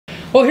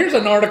Well, here's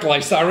an article I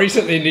saw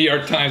recently in the New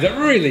York Times that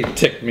really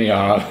ticked me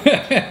off.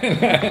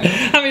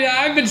 I mean,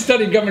 I've been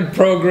studying government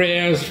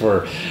programs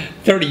for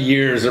 30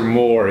 years or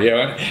more, you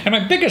know, and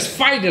my biggest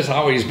fight has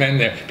always been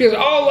there. Because,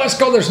 oh,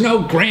 Lesko, there's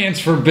no grants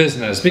for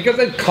business, because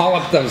they call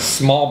up the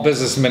Small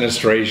Business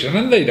Administration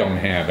and they don't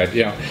have it,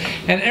 you know.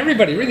 And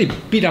everybody really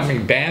beat on me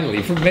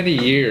badly for many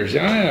years.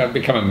 You know, I've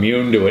become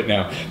immune to it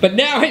now. But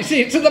now I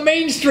see it's in the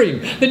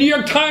mainstream. The New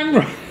York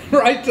Times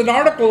writes an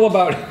article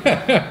about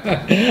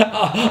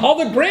all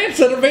the grants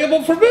that are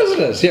available for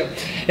business. You know,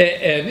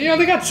 and you know,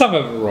 they got some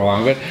of it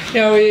wrong, but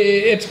you know,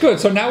 it's good.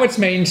 So now it's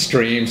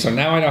mainstream. So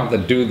now I don't have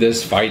to do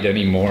this fight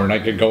anymore, and I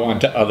could go on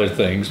to other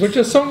things, which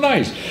is so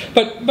nice.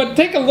 But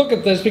take a look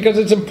at this, because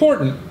it's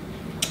important.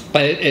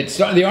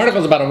 The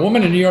article is about a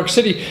woman in New York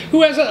City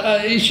who has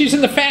she's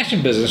in the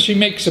fashion business. She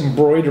makes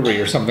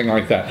embroidery or something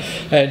like that.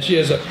 And she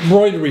has an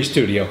embroidery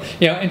studio.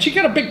 You know, and she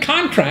got a big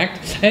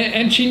contract,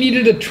 and she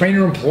needed to train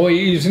her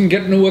employees and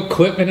get new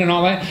equipment and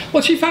all that.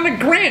 Well, she found a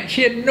grant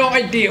she had no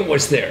idea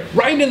was there,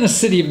 right in the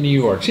city of New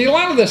York. See, a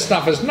lot of this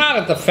stuff is not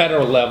at the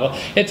federal level.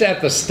 It's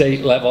at the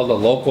state level, the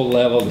local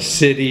level, the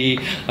city,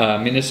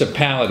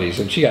 municipalities.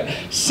 And she got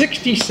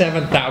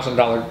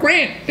 $67,000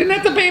 grant. Didn't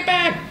have to pay it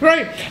back,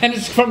 right? And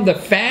it's from the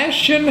Fashion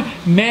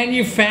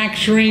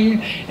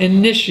Manufacturing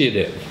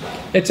Initiative.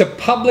 It's a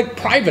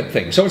public-private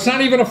thing, so it's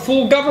not even a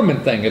full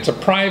government thing. It's a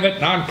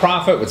private,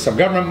 non-profit with some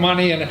government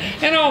money and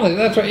all that.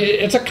 That's why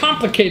it's a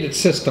complicated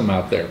system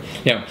out there.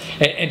 You know,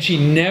 and she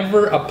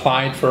never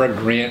applied for a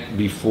grant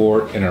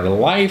before in her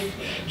life.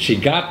 She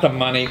got the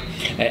money,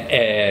 and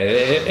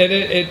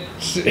it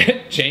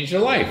changed her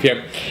life.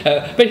 Yeah.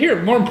 But here,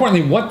 more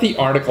importantly, what the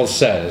article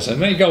says, and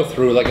they go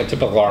through like a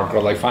typical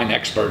article. They find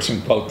experts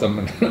and quote them,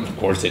 and of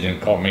course they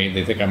didn't call me.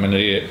 They think I'm an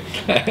idiot,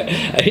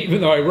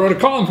 even though I wrote a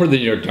column for the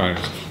New York Times.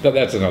 But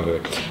that's another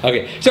thing.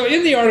 Okay, so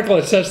in the article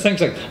it says things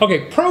like,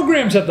 okay,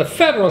 programs at the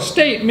federal,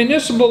 state,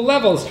 municipal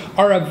levels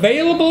are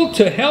available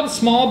to help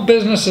small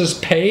businesses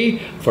pay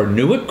for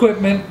new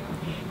equipment,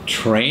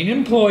 train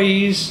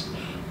employees,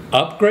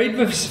 upgrade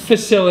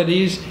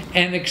facilities,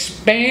 and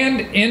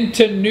expand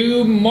into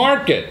new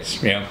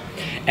markets. You know?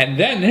 And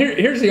then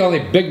here's the only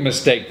big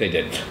mistake they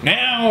did.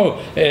 Now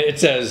it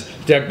says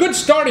the good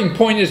starting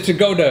point is to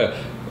go to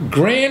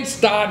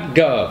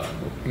grants.gov.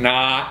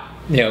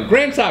 You know,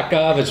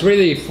 grants.gov is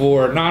really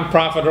for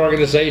nonprofit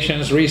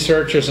organizations,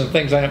 researchers, and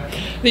things like that.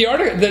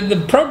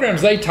 The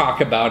programs they talk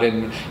about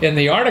in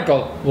the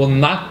article will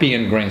not be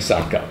in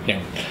grants.gov. You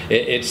know,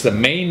 it's the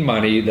main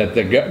money that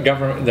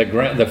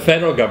the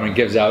federal government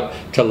gives out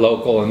to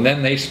local, and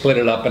then they split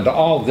it up into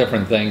all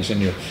different things,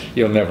 and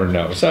you'll never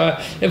know. So,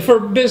 for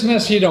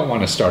business, you don't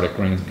want to start at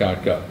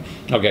grants.gov.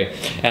 Okay,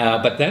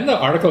 but then the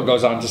article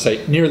goes on to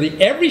say nearly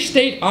every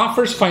state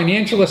offers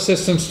financial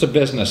assistance to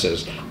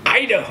businesses.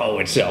 Idaho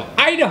itself,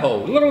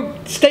 Idaho, little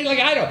state like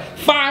Idaho,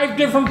 5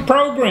 different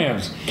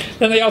programs.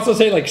 Then they also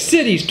say like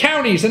cities,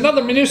 counties, and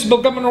other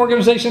municipal government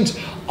organizations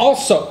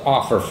also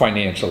offer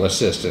financial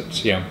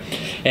assistance. You know,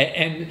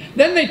 and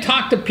then they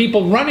talk to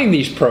people running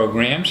these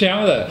programs, you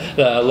know,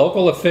 the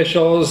local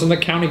officials and the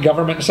county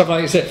government and stuff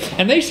like that,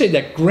 and they say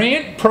that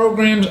grant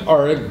programs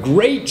are a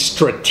great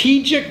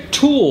strategic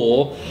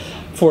tool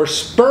for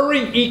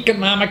spurring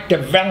economic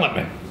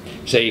development.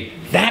 See,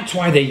 that's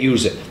why they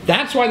use it.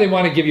 That's why they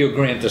want to give you a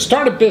grant to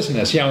start a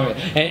business, you know,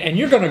 and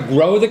you're going to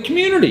grow the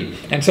community.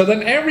 And so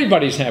then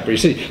everybody's happy.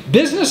 See,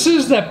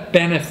 businesses that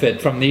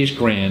benefit from these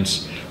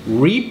grants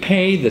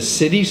repay the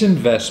city's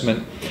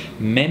investment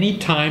many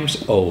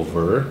times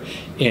over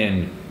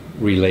in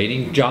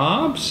relating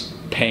jobs,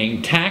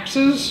 paying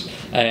taxes,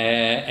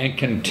 and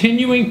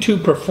continuing to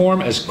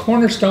perform as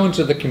cornerstones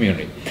of the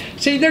community.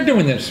 See, they're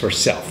doing this for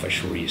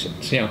selfish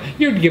reasons. You know,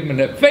 you're giving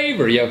them a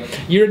favor.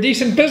 You're a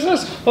decent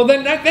business. Well,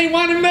 then they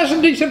want to invest in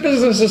decent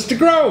businesses to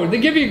grow. They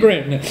give you a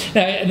grant.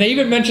 And they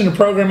even mentioned a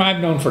program I've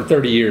known for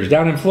 30 years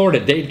down in Florida,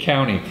 Dade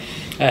County.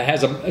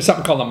 Has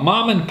something called a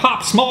Mom and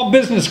Pop Small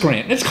Business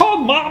Grant. It's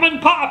called Mom and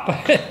Pop.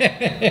 And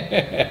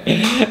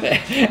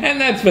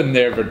that's been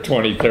there for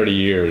 20, 30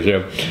 years. You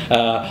know.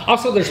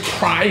 Also, there's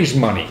prize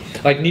money.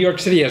 Like New York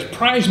City has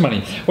prize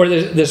money, where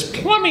there's this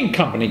plumbing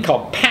company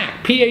called PAC,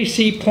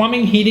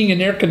 Plumbing, Heating,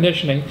 and Air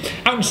Conditioning,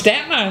 out in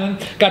Staten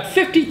Island, got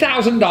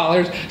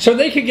 $50,000 so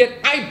they could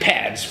get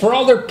iPads for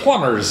all their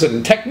plumbers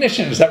and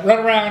technicians that run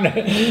around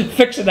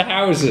fixing the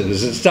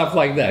houses and stuff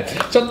like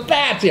that. So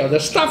that's, you know, the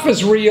stuff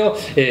is real.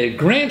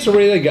 Grants are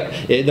really good.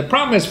 The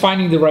problem is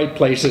finding the right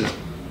places.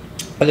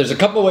 There's a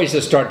couple ways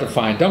to start to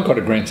find. Don't go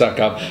to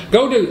grants.gov.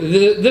 Go to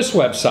this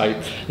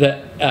website,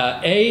 the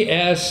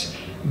ASBDC.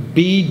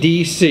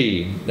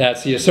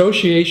 That's the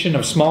Association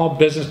of Small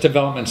Business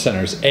Development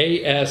Centers,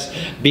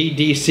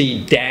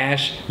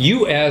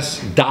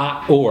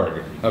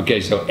 ASBDC-US.org.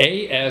 Okay, so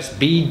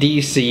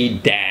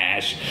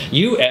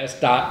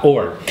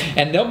ASBDC-US.org.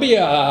 And there'll be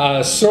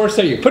a source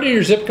there. You put in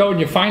your zip code and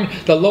you find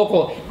the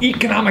local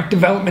Economic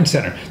Development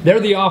Center.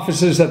 They're the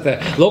offices that the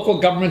local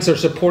governments are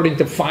supporting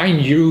to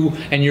find you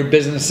and your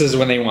businesses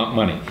when they want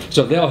money.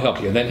 So they'll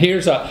help you. Then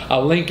here's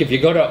a link. If you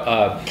go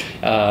to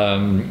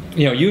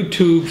you know,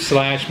 YouTube/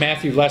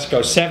 Matthew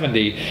Lesko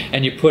 70,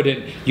 and you put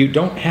in, you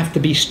don't have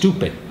to be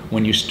stupid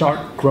when you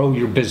start grow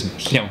your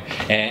business.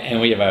 And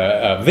we have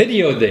a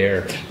video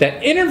there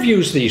that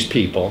interviews these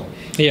people,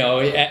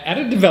 at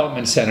a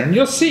development center, and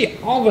you'll see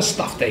all the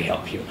stuff they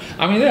help you.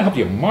 I mean, they'll help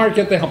you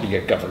market, they help you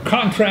get government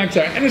contracts,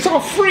 and it's all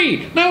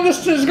free. None of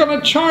this is going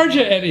to charge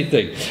you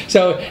anything.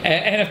 So,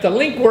 and if the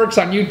link works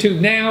on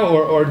YouTube now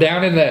or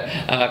down in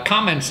the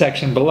comment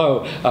section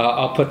below,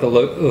 I'll put the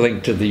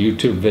link to the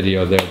YouTube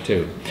video there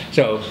too.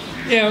 So,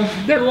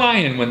 they're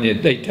lying when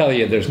they tell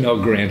you there's no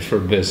grants for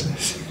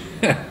business.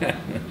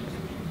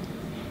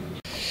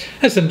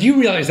 Listen, do you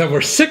realize over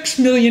 6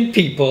 million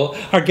people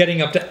are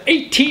getting up to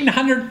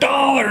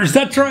 $1,800,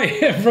 that's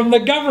right, from the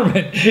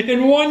government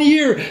in 1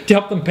 year to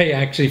help them pay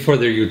actually for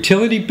their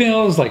utility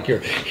bills, like your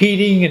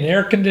heating and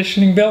air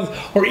conditioning bills,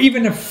 or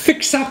even to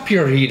fix up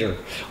your heater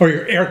or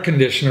your air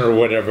conditioner or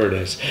whatever it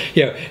is.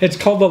 It's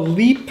called the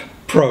LEAP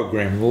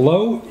program,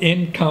 Low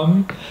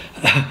Income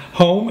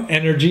Home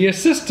Energy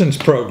Assistance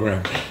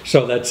Program.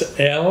 So that's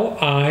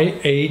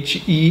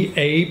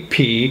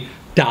LIHEAP.org.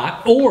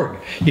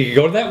 You can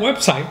go to that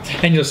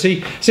website and you'll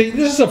see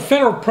this is a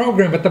federal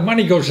program, but the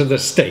money goes to the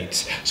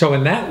states. So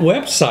in that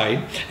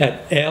website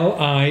at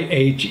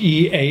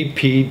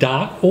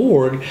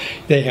LIHEAP.org,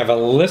 they have a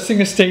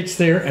listing of states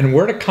there and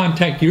where to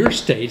contact your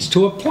states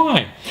to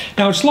apply.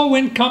 Now it's low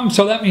income,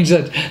 so that means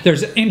that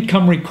there's an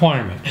income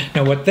requirement.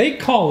 Now what they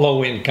call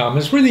low income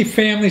is really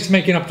families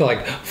making up to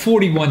like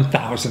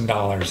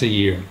 $41,000 a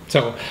year.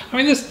 So I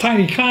mean, this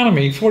tiny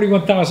economy,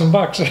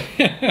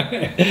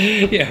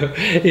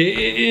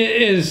 $41,000,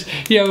 is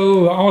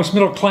almost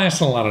middle class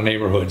in a lot of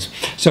neighborhoods.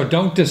 So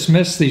don't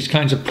dismiss these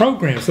kinds of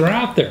programs that are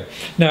out there.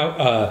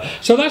 Now,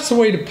 so that's the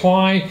way to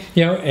apply.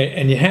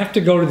 And you have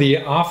to go to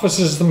the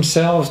offices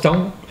themselves.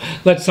 Don't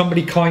let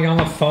somebody call you on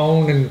the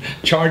phone and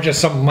charge you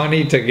some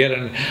money to get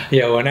an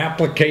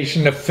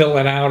application to fill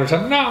it out or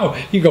something. No,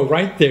 you go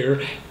right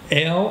there.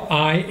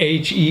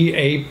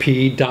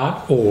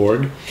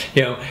 LIHEAP.org,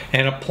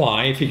 and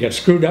apply. If you get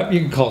screwed up, you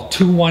can call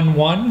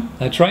 211.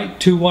 That's right,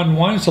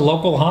 211. It's a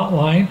local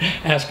hotline.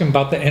 Ask them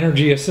about the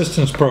energy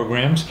assistance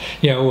programs,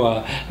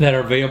 that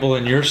are available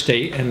in your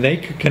state, and they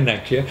could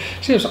connect you.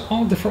 See, there's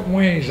all different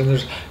ways, and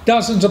there's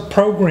dozens of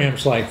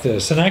programs like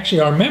this. And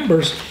actually, our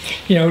members,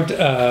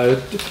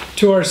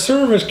 to our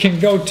service can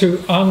go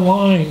to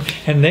online,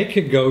 and they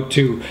could go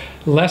to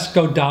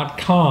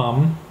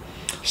lesko.com/paybills,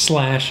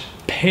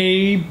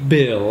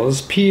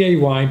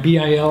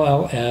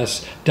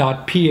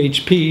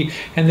 PAYBILLS.php,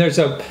 and there's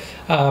a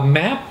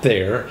map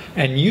there,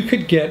 and you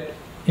could get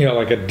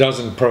like a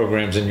dozen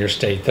programs in your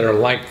state that are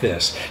like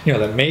this,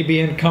 that may be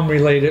income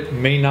related,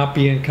 may not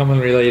be income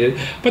related,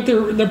 but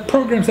they're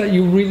programs that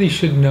you really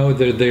should know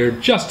they're there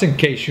just in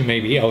case you may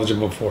be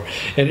eligible for.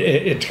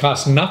 It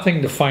costs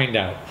nothing to find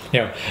out.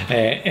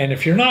 And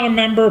if you're not a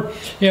member,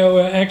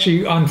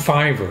 actually on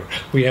Fiverr,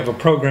 we have a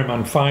program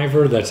on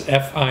Fiverr that's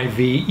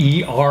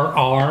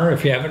FIVERR,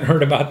 if you haven't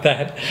heard about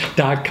that,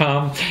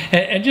 .com,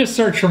 and just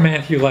search for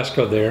Matthew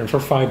Lesko there, and for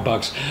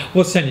 $5,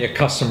 we'll send you a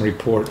custom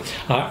report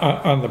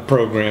on the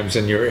programs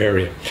in your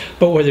area.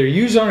 But whether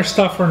you use our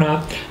stuff or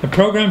not, the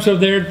programs are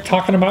there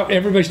talking about,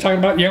 everybody's talking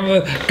about,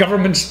 the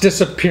government's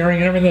disappearing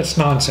and everything. That's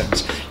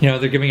nonsense.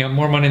 They're giving out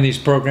more money in these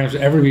programs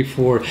than ever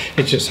before.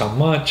 It's just how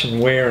much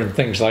and where and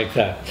things like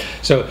that.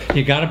 So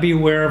you got to be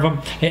aware of them.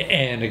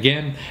 And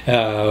again,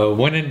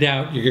 when in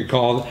doubt, you could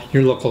call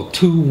your local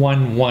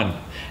 211,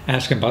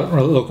 asking about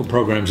local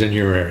programs in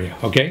your area.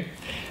 Okay,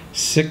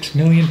 6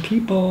 million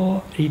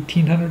people,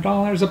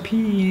 $1,800 a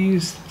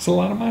piece. It's a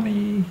lot of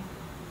money.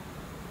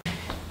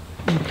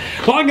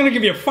 Well, I'm going to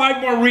give you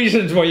 5 more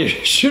reasons why you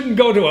shouldn't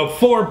go to a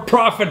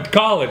for-profit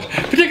college,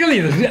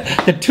 particularly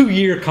the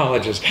 2-year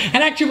colleges.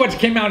 And actually what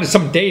came out is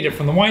some data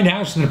from the White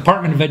House and the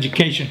Department of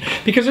Education,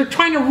 because they're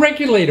trying to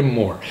regulate them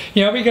more.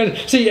 Because,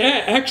 see,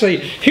 actually,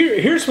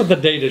 here's what the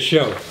data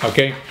show,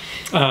 okay?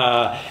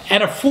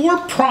 At a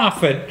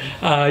for-profit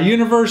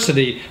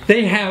university,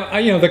 they have,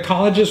 the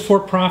college is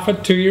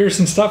for-profit, 2 years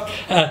and stuff.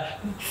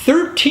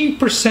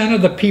 13%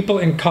 of the people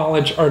in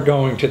college are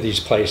going to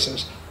these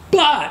places.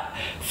 But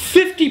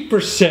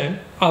 50%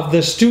 of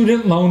the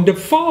student loan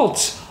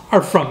defaults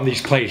are from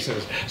these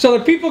places. So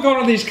the people going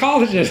to these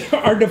colleges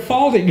are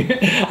defaulting,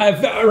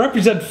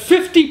 represent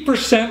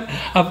 50%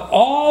 of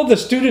all the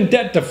student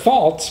debt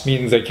defaults,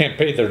 means they can't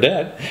pay their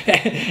debt,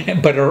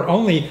 but are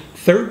only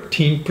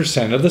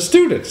 13% of the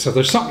students. So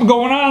there's something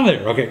going on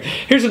there. Okay,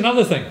 here's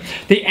another thing.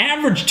 The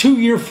average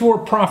 2-year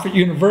for-profit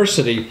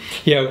university,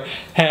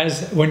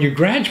 has, when you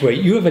graduate,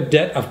 you have a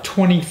debt of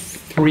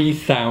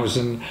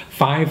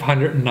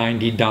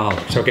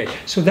 $23,590. Okay,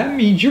 so that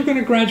means you're going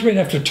to graduate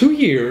after 2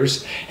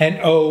 years and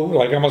owe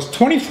like almost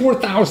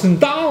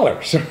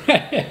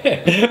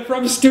 $24,000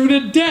 from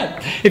student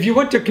debt. If you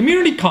went to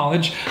community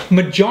college,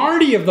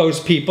 majority of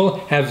those people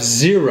have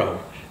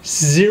zero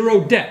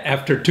zero debt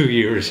after 2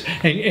 years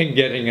and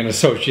getting an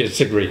associate's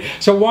degree.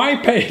 So why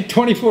pay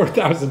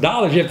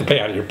 $24,000 you have to pay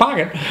out of your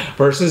pocket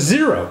versus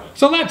zero?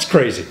 So that's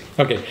crazy.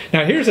 Okay,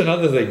 now here's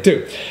another thing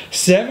too.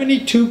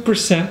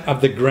 72%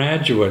 of the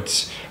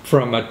graduates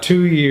from a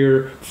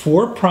 2-year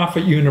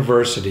for-profit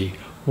university,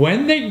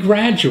 when they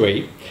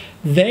graduate,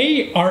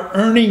 they are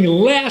earning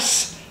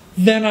less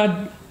than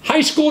a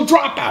high school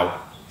dropout.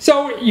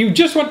 So you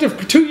just went to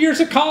 2 years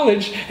of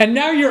college and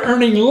now you're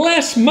earning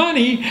less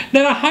money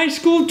than a high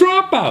school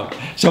dropout.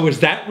 So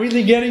is that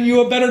really getting you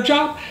a better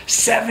job?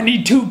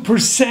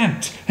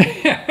 72%.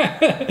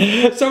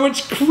 So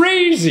it's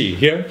crazy.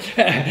 Yeah?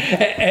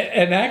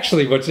 And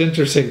actually what's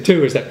interesting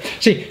too is that,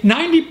 see,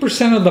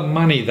 90% of the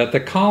money that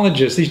the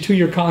colleges, these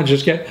 2-year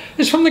colleges get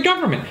is from the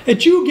government.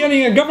 It's you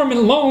getting a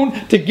government loan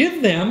to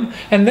give them,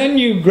 and then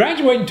you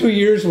graduate in 2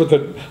 years with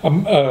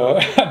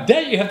a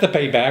debt you have to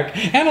pay back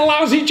and a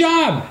lousy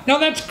job. Now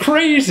that's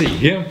crazy.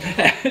 You know?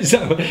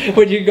 So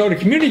when you go to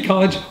community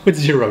college with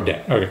zero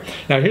debt. Okay.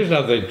 Now here's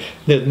another thing.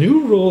 The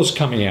new rules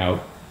coming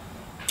out,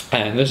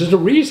 and this is the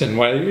reason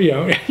why, you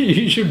know,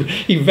 you should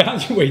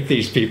evaluate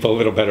these people a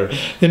little better.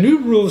 The new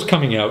rules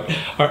coming out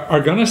are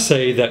going to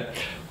say that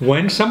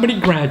when somebody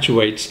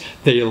graduates,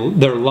 their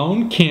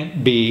loan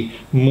can't be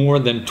more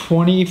than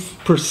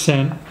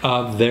 20%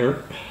 of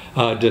their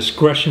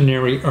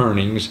discretionary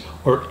earnings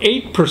or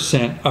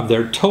 8% of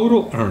their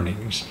total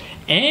earnings,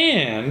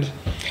 and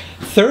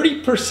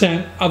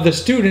 30% of the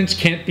students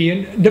can't be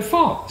in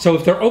default. So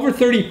if they're over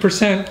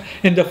 30%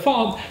 in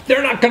default,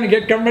 they're not going to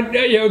get government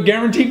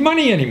guaranteed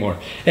money anymore.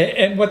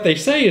 And what they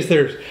say is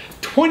there's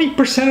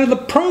 20% of the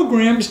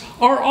programs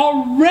are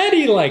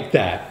already like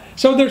that.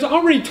 So there's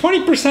already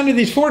 20% of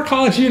these 4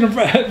 college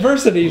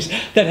universities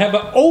that have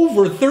an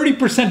over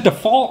 30%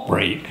 default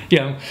rate, you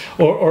know,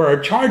 or are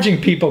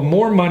charging people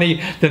more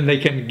money than they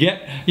can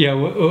get, you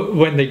know,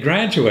 when they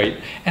graduate,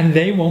 and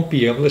they won't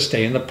be able to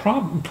stay in the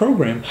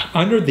program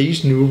under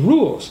these new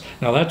rules.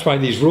 Now that's why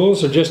these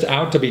rules are just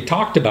out to be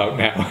talked about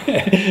now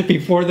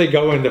before they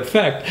go into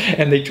effect.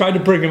 And they tried to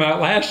bring them out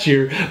last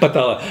year, but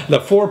the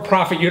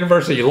for-profit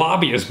university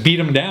lobbyists beat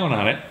them down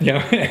on it. You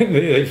know,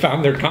 they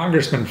found their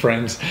congressman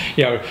friends,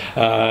 you know,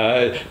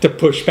 to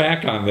push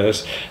back on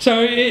this.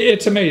 So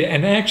it's amazing.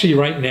 And actually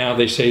right now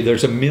they say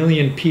there's 1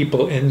 million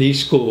people in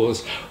these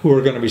schools who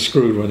are going to be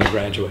screwed when they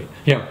graduate.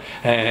 You know,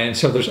 and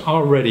so there's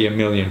already 1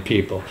 million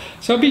people.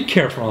 So be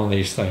careful on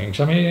these things.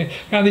 I mean, you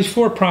know, these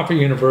for-profit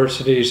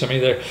universities, I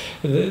mean,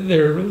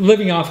 they're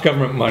living off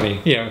government money,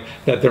 you know,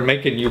 that they're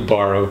making you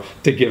borrow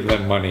to give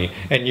them money,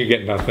 and you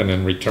get nothing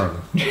in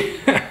return.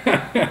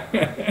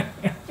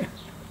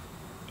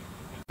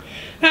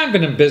 I've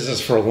been in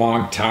business for a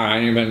long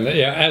time, and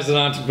you know, as an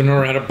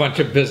entrepreneur, I had a bunch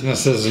of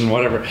businesses and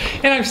whatever,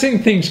 and I've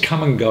seen things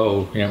come and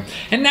go, you know.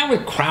 And now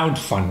with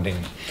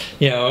crowdfunding,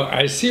 you know,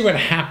 I see what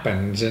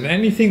happens, and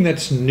anything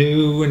that's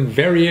new and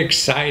very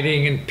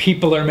exciting and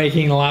people are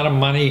making a lot of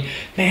money,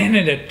 man,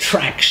 it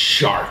attracts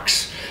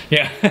sharks.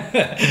 Yeah,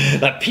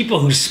 the people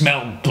who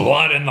smell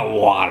blood in the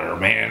water,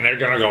 man, they're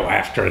going to go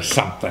after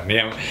something, you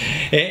know.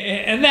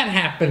 And that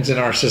happens in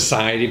our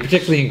society,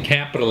 particularly in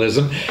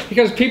capitalism,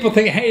 because people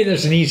think, hey,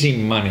 there's an easy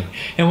money.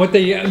 And what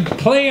they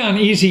play on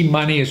easy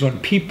money is when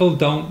people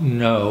don't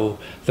know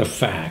the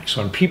facts,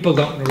 when people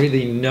don't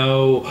really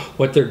know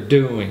what they're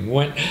doing,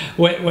 when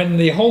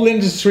the whole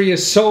industry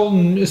is so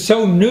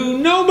new,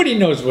 nobody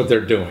knows what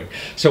they're doing.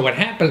 So what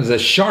happens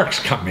is sharks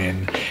come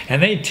in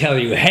and they tell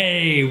you,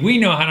 hey, we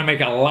know how to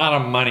make a lot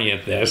of money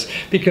at this,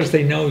 because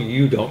they know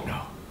you don't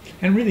know.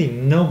 And really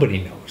nobody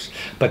knows,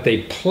 but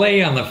they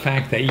play on the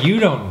fact that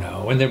you don't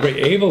know, and they're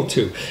able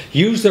to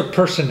use their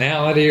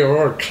personality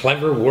or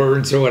clever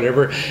words or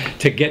whatever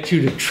to get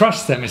you to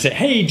trust them and say,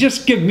 hey,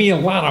 just give me a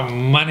lot of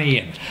money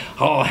and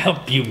I'll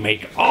help you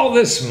make all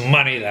this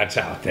money that's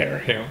out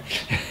there, you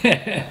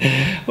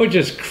know, which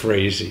is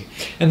crazy.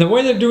 And the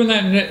way they're doing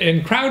that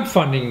in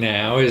crowdfunding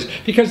now is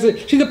because,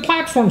 the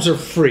platforms are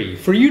free.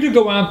 For you to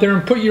go out there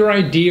and put your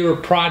idea or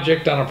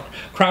project on a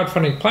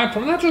crowdfunding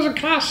platform, that doesn't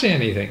cost you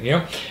anything, you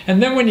know.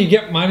 And then when you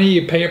get money,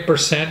 you pay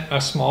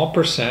a small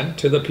percent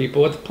to the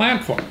people at the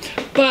platform.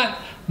 But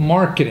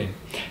marketing,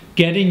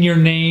 getting your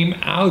name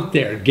out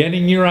there,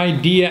 getting your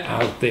idea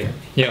out there,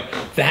 you know,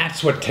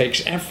 that's what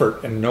takes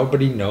effort, and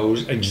nobody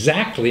knows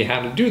exactly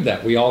how to do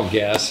that. We all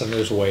guess, and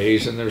there's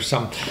ways, and there's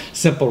some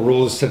simple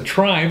rules to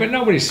try, but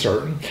nobody's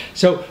certain.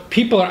 So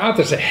people are out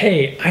there say,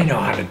 hey, I know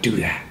how to do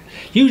that.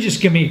 You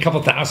just give me a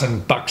couple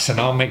 $1,000 and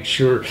I'll make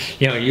sure,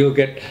 you know, you'll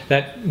get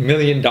that $1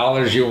 million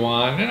you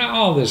want, and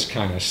all this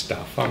kind of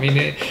stuff. I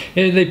mean,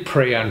 they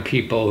prey on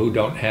people who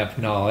don't have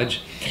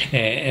knowledge,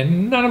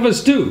 and none of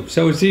us do.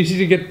 So it's easy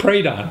to get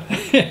preyed on.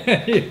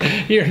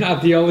 You're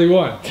not the only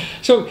one.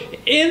 So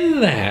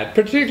in that,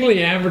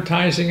 particularly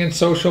advertising and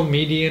social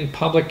media and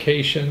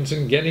publications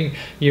and getting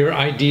your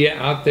idea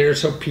out there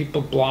so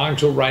people,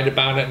 blogs will write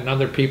about it and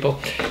other people,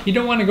 you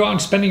don't want to go out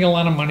and spending a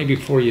lot of money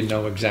before you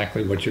know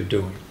exactly what you're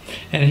doing.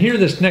 And here,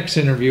 this next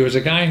interview is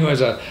a guy who has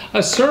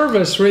a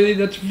service really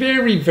that's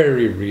very,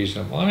 very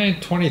reasonable. I mean,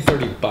 20,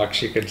 30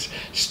 bucks, you could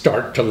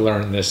start to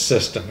learn this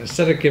system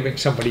instead of giving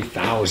somebody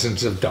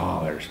thousands of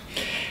dollars.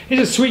 He's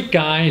a sweet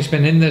guy. He's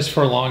been in this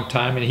for a long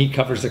time, and he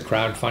covers the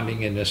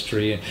crowdfunding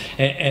industry.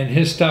 And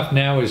his stuff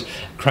now is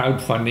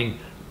crowdfunding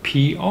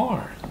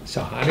PR.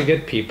 So how to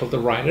get people to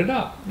write it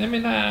up. I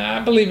mean,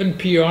 I believe in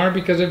PR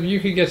because if you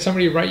could get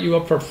somebody to write you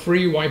up for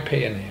free, why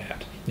pay an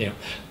ad? You know,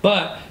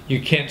 but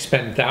you can't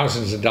spend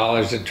thousands of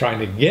dollars in trying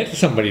to get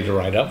somebody to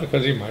write up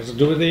because you might as well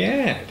do the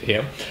ad. You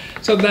know?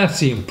 So that's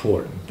the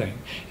important thing.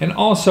 And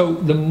also,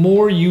 the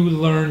more you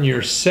learn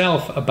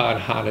yourself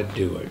about how to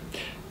do it,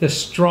 the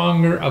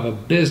stronger of a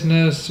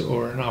business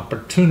or an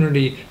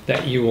opportunity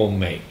that you will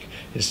make.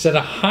 Instead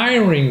of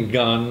hiring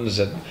guns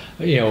and,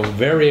 you know,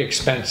 very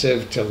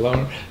expensive to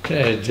learn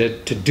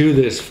to do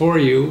this for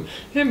you,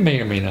 it may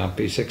or may not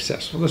be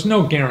successful. There's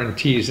no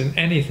guarantees in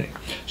anything.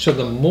 So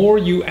the more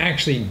you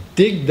actually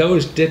dig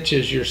those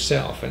ditches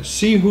yourself and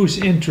see who's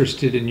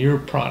interested in your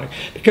product,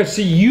 because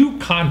see, you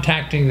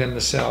contacting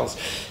themselves,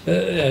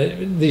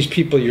 these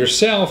people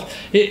yourself,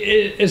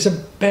 is a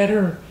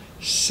better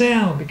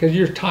sell because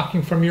you're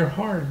talking from your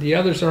heart. The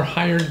others are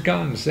hired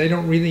guns. They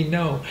don't really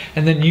know.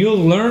 And then you'll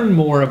learn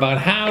more about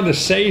how to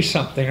say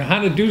something or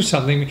how to do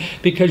something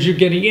because you're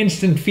getting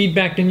instant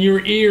feedback in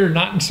your ear,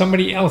 not in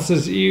somebody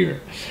else's ear.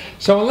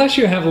 So unless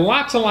you have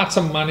lots and lots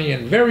of money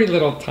and very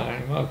little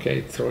time,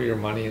 okay, throw your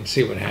money and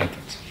see what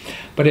happens.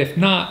 But if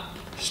not,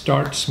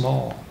 start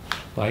small,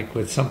 like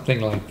with something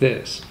like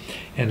this,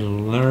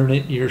 and learn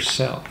it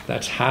yourself.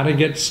 That's how to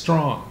get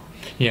strong.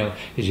 You know,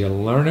 is you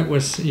learn it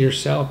with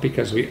yourself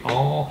because we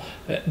all,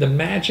 the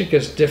magic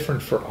is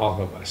different for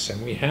all of us.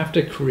 And we have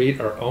to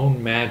create our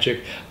own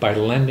magic by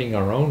lending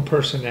our own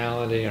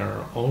personality,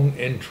 our own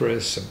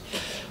interests, and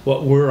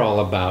what we're all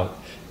about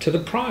to the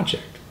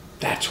project.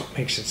 That's what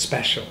makes it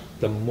special.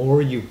 The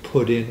more you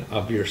put in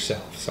of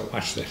yourself. So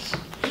watch this.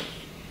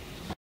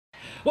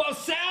 Well,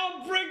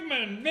 Sal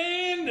Brigman,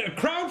 man,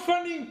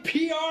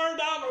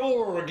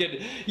 crowdfundingpr.org, and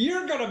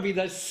you're going to be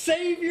the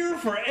savior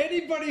for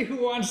anybody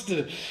who wants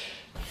to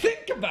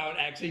think about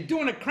actually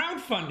doing a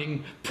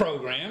crowdfunding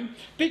program,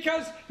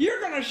 because you're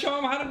going to show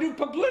them how to do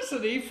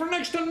publicity for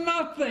next to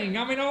nothing.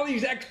 I mean, all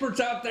these experts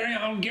out there, you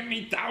know, give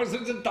me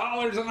thousands of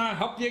dollars and I'll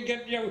help you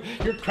get, you know,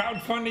 your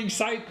crowdfunding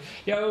site,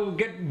 you know,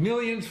 get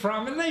millions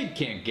from, and they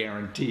can't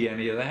guarantee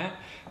any of that.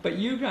 But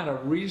you got a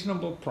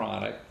reasonable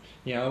product,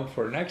 you know,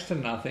 for next to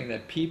nothing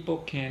that people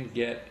can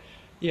get,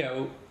 you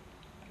know,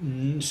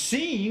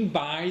 seen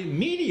by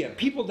media,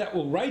 people that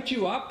will write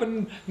you up,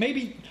 and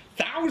maybe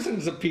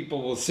thousands of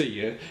people will see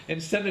you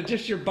instead of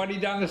just your buddy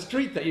down the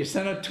street that you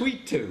sent a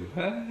tweet to.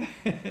 Huh?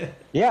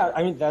 Yeah,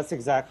 I mean, that's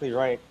exactly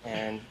right.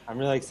 And I'm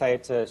really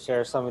excited to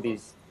share some of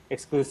these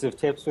exclusive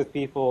tips with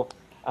people.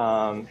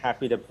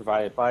 Happy to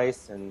provide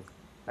advice, and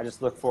I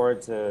just look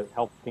forward to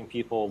helping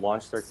people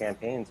launch their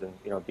campaigns and,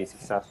 you know, be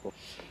successful.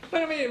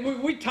 But I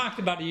mean, we talked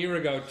about a year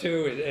ago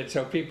too, and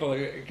so people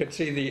could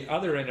see the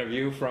other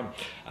interview from,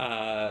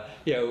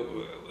 you know,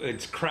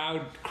 it's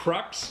Crowd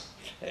Crux,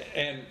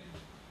 and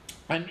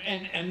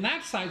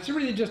that site's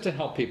really just to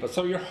help people.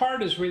 So your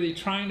heart is really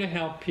trying to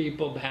help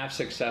people have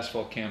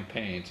successful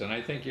campaigns, and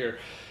I think you're,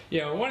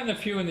 you know, one of the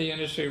few in the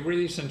industry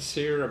really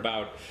sincere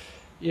about,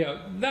 you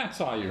know,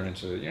 that's all you're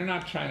interested in. You're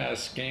not trying to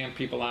scam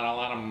people out a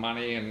lot of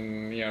money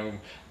and, you know,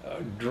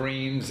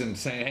 dreams and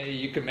saying, hey,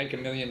 you can make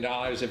 $1 million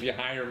if you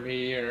hire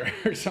me,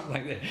 or something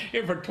like that.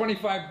 Here, for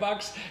 25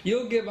 bucks,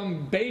 you'll give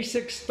them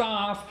basic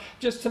stuff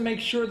just to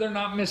make sure they're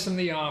not missing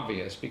the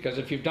obvious. Because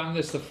if you've done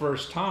this the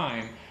first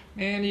time,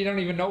 man, you don't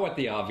even know what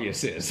the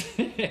obvious is.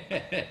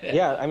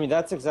 Yeah, I mean,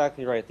 that's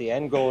exactly right. The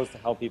end goal is to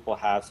help people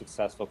have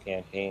successful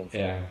campaigns.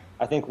 Yeah.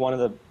 I think one of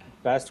the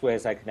best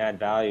ways I can add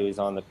value is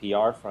on the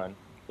PR front,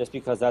 just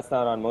because that's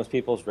not on most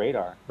people's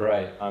radar.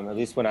 Right. At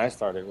least when I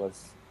started,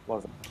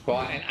 wasn't.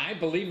 Well, and I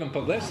believe in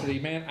publicity,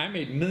 man. I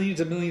made millions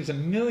and millions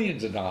and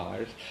millions of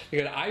dollars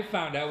because I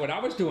found out when I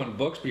was doing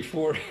books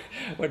before,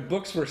 when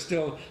books were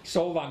still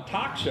sold on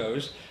talk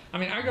shows. I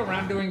mean, I go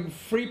around doing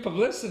free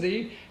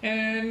publicity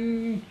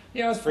and,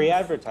 you know, it's free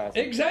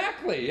advertising.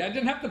 Exactly. I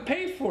didn't have to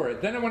pay for it.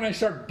 Then when I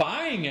started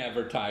buying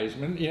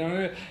advertisement, you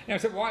know, I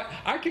said, well,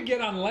 I could get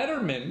on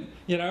Letterman,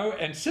 you know,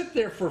 and sit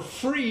there for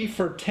free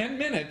for 10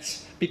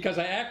 minutes because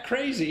I act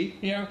crazy,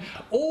 you know,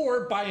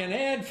 or buy an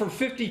ad for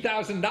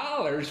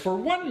 $50,000 for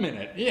 1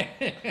 minute. Yeah.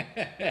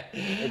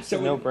 It's a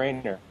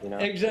no-brainer, you know.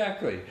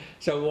 Exactly.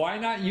 So why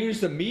not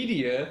use the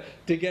media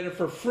to get it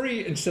for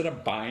free instead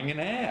of buying an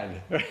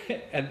ad?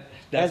 And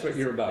that's what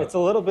you're about. It's a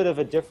little bit of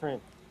a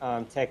different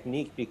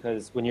technique,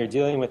 because when you're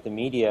dealing with the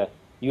media,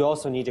 you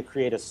also need to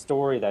create a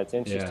story that's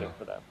interesting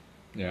for them.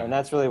 Yeah. And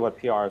that's really what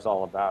PR is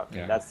all about.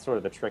 Yeah. That's sort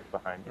of the trick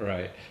behind it.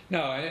 Right.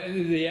 No,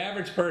 the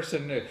average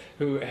person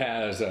who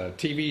has a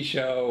TV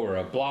show or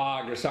a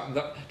blog or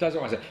something doesn't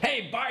want to say,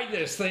 hey, buy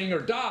this thing or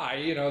die,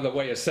 you know, the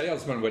way a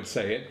salesman would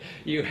say it.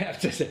 You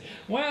have to say,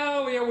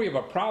 well, you know, we have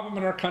a problem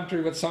in our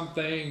country with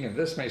something and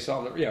this may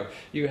solve it. You know,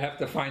 you have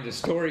to find a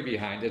story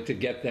behind it to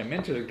get them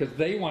interested because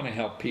they want to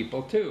help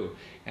people too.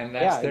 And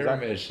that's their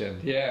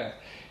mission. Yeah.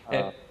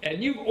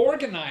 And you've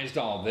organized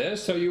all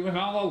this, so you have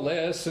all the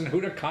lists and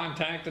who to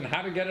contact and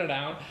how to get it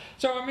out.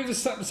 So, I mean,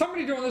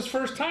 somebody doing this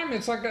first time,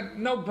 it's like a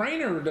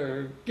no-brainer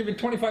to give you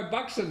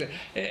 $25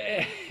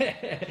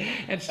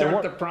 and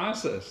start the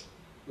process.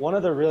 One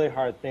of the really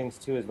hard things,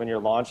 too, is when you're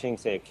launching,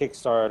 say, a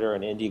Kickstarter,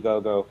 an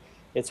Indiegogo,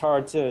 it's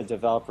hard to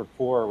develop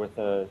rapport with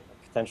a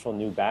potential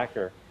new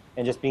backer.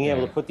 And just being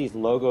able to put these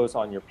logos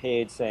on your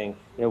page saying,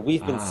 you know,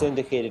 we've been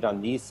syndicated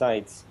on these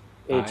sites,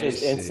 it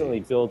just instantly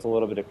builds a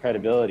little bit of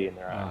credibility in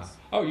their eyes.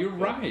 Oh, you're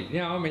right. You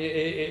know, I mean,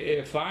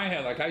 if I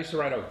had, like, I used to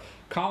write a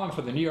column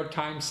for the New York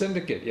Times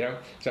Syndicate, you know,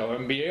 so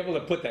and be able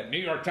to put that New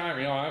York Times,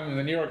 you know, I'm in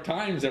the New York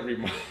Times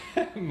every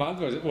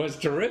month was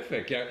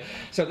terrific. You know?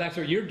 So that's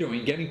what you're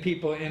doing, getting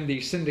people in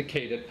these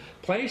syndicated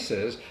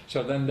places,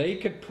 so then they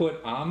could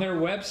put on their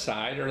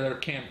website or their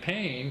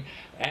campaign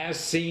as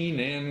seen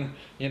in,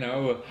 you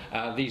know,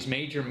 these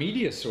major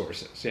media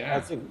sources.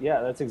 Yeah.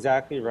 That's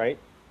exactly right.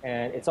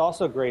 And it's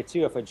also great,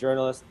 too, if a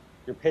journalist,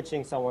 you're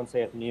pitching someone,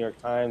 say, at the New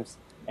York Times,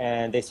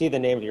 and they see the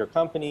name of your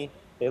company,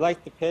 they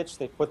like the pitch,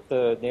 they put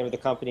the name of the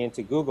company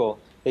into Google,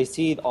 they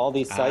see all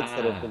these sites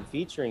that have been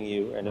featuring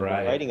you and have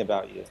been writing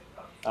about you.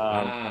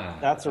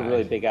 That's a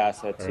really big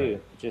asset, too.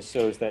 It just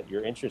shows that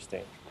you're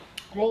interesting.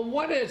 Well,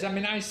 I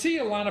mean, I see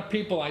a lot of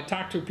people, I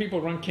talk to people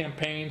who run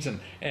campaigns,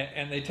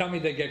 and they tell me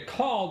they get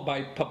called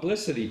by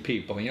publicity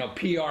people, you know,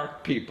 PR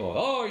people.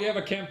 Oh, you have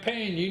a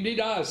campaign, you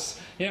need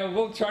us. You know,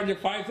 we'll charge you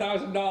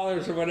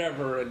 $5,000 or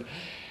whatever.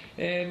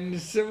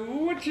 And so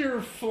what's your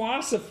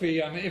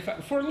philosophy on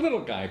for a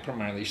little guy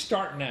primarily,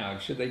 starting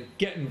out? Should they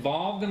get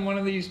involved in one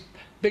of these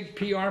big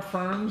PR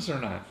firms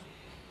or not?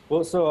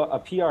 Well, so a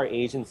PR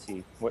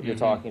agency, what you're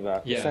talking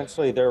about,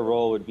 essentially their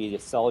role would be to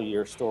sell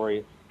your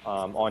story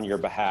on your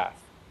behalf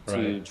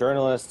to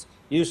journalists,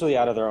 usually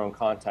out of their own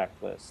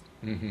contact list.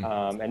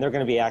 And they're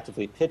going to be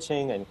actively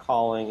pitching and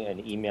calling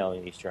and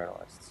emailing these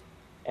journalists.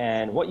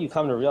 And what you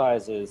come to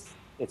realize is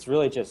it's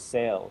really just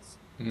sales.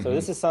 So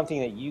this is something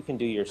that you can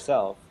do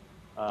yourself.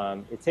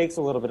 It takes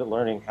a little bit of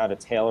learning how to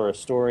tailor a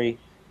story,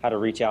 how to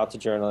reach out to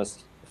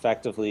journalists,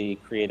 effectively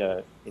create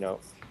a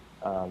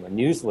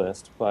news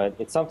list, but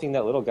it's something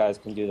that little guys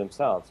can do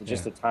themselves. It's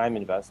just a time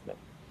investment.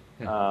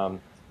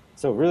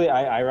 So really,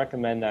 I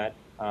recommend that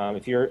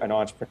if you're an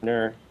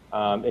entrepreneur,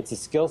 it's a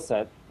skill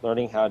set,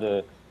 learning how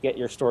to get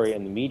your story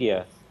in the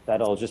media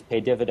that'll just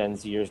pay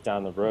dividends years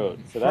down the road.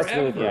 So that's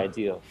really the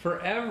ideal.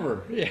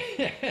 Forever.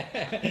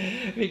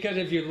 Because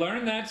if you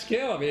learn that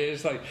skill, I mean,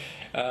 it's like,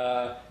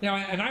 you know,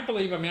 and I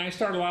believe, I mean, I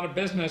start a lot of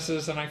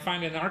businesses, and I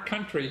find in our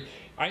country,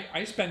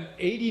 I spend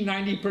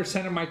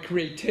 80–90% of my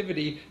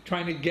creativity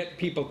trying to get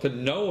people to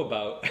know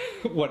about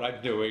what I'm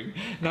doing,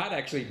 not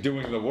actually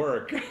doing the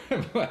work.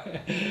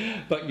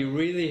 But you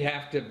really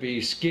have to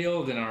be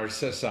skilled in our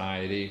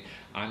society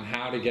on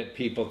how to get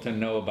people to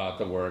know about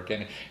the work.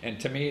 And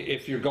to me,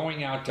 if you're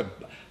going out to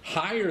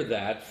hire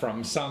that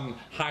from some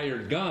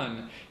hired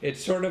gun,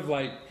 it's sort of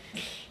like,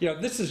 you know,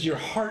 this is your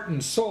heart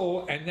and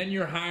soul, and then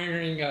you're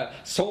hiring a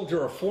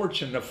soldier of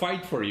fortune to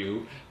fight for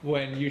you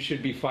when you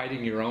should be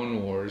fighting your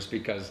own wars,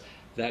 because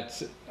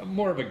that's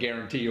more of a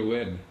guarantee you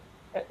win.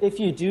 If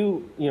you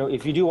do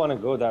want to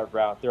go that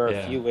route, there are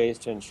a few ways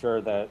to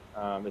ensure that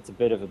it's a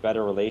bit of a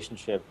better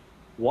relationship.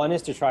 One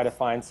is to try to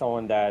find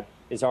someone that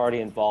is already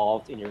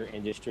involved in your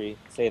industry,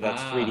 say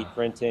that's 3D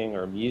printing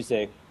or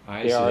music.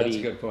 They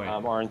already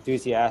are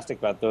enthusiastic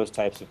about those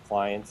types of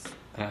clients.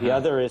 The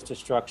other is to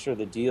structure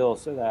the deal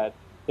so that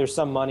there's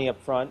some money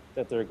up front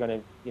that they're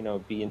going to, you know,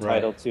 be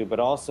entitled to, but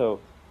also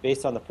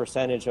based on the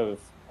percentage of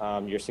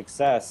your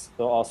success,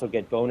 they'll also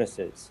get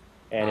bonuses.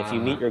 And if you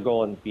meet your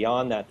goal and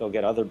beyond that, they'll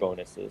get other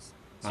bonuses.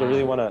 So you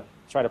really want to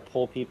try to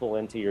pull people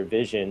into your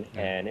vision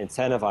and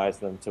incentivize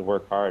them to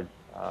work hard.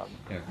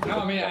 No,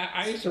 I mean,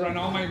 I used to run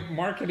all my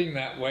marketing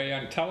that way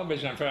on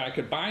television. I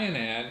could buy an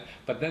ad,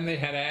 but then they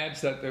had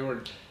ads that they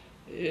were,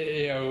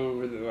 you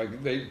know,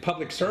 like the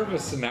public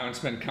service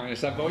announcement kind of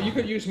stuff. Well, you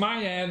could use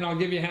my ad and I'll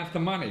give you half the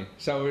money.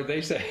 So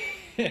they say,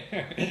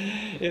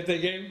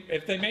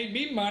 if they made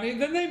me money,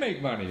 then they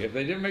make money. If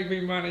they didn't make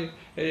me money,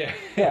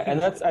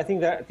 and I think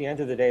that at the end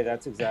of the day,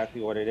 that's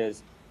exactly what it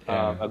is.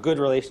 A good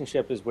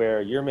relationship is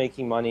where you're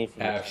making money from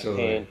the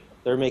campaign,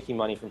 they're making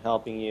money from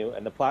helping you,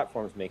 and the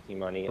platform's making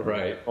money. And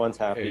everyone's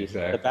happy.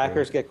 The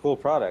backers get cool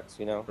products,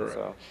 you know.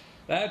 So.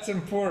 That's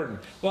important.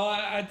 Well,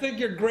 I think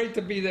you're great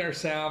to be there,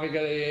 Sal,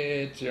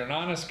 because you're an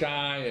honest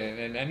guy,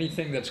 and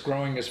anything that's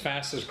growing as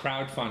fast as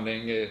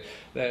crowdfunding, you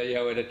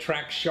know, it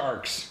attracts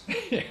sharks.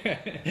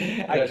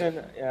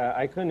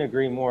 I couldn't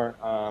agree more.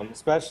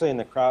 Especially in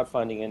the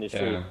crowdfunding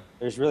industry,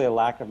 there's really a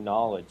lack of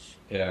knowledge.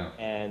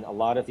 And a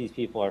lot of these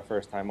people are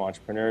first-time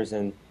entrepreneurs,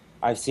 and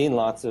I've seen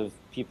lots of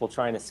people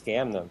trying to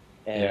scam them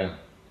and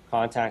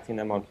contacting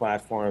them on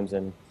platforms,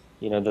 and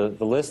the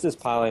list is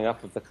piling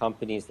up of the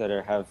companies that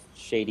have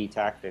shady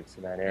tactics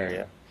in that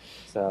area.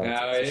 So,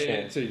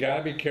 so you got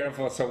to be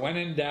careful. So when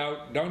in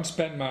doubt, don't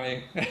spend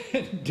money.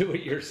 Do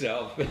it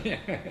yourself.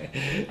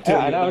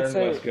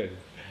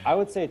 I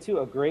would say too,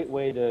 a great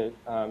way to,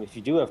 if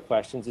you do have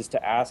questions, is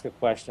to ask a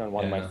question on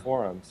one of my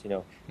forums.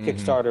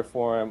 Kickstarter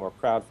forum or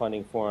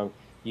crowdfunding forum.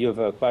 You have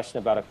a question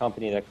about a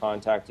company that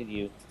contacted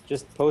you.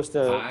 Just post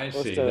a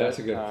That's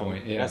a good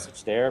point.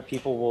 Message there.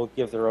 People will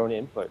give their own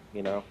input.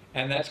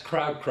 And that's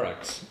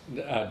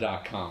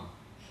crowdcrux.com.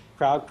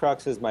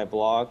 Crowdcrux is my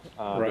blog.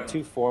 The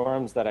two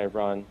forums that I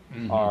run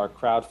are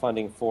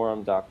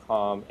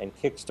crowdfundingforum.com and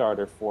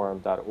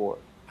kickstarterforum.org.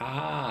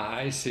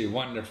 I see.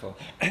 Wonderful.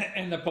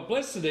 And the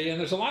publicity, and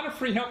there's a lot of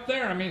free help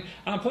there. I mean,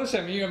 on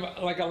publicity, you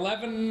have like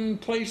 11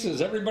 places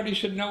everybody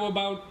should know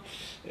about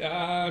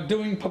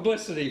doing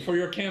publicity for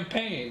your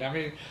campaign. I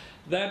mean,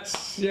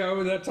 that's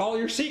all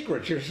your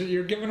secrets.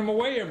 You're giving them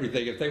away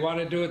everything if they want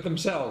to do it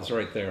themselves,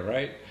 right there,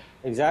 right?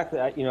 Exactly.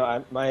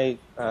 My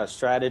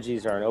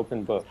strategies are an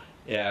open book.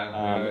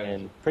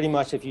 And pretty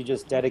much if you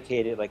just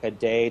dedicated like a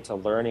day to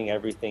learning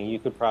everything, you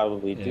could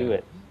probably do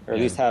it, or at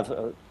least have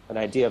an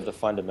idea of the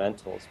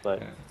fundamentals.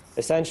 But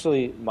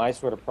essentially, my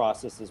sort of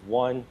process is,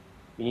 one,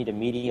 you need a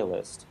media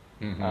list.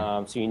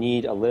 So you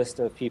need a list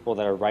of people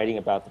that are writing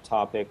about the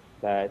topic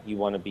that you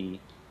want to be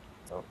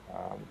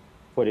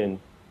put in.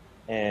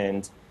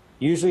 And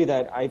usually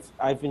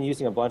I've been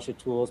using a bunch of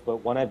tools,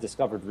 but one I've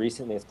discovered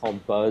recently is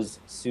called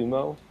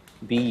BuzzSumo,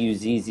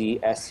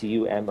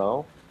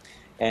 BuzzSumo.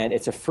 And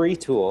it's a free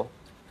tool,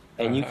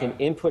 and you can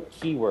input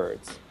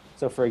keywords.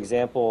 So for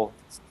example,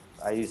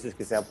 I used this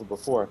example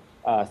before,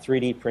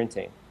 3D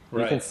printing.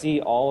 You can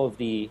see all of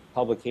the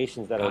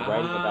publications that are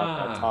writing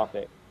about that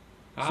topic.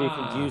 So you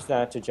can use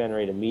that to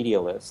generate a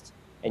media list.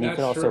 And you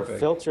can also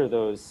filter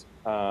those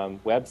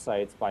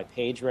websites by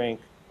page rank,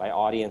 by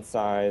audience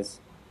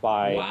size,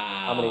 by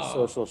how many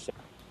social shares.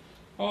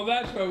 Oh,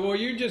 that's right. Well,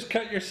 you just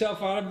cut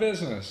yourself out of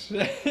business.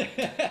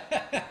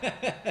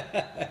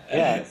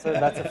 Yeah, so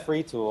that's a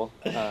free tool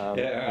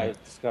I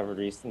discovered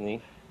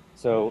recently.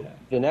 So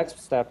the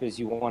next step is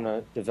you want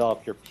to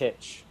develop your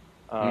pitch.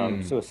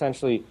 So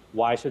essentially,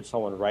 why should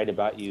someone write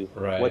about you?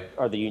 What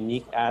are the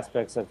unique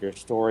aspects of your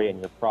story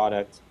and your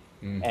product?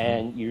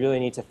 And you really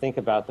need to think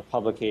about the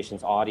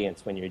publication's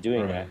audience when you're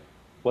doing that.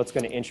 What's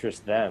going to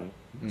interest them?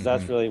 Because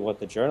that's really what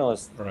the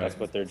journalists, that's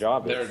what their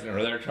job is.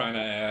 They're trying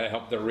to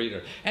help the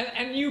reader.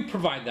 And you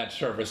provide that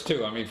service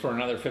too. I mean, for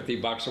another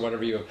 $50 or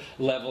whatever, you have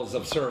levels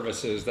of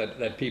services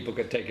that people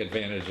could take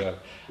advantage of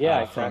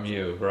from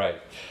you.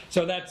 Right.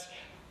 So that's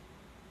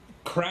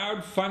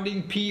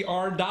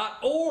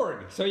crowdfundingpr.org.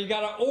 So you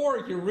got an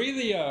org. You're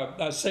really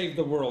a save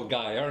the world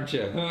guy, aren't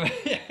you?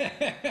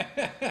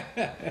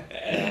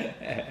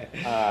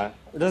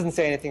 It doesn't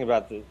say anything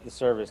about the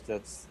service.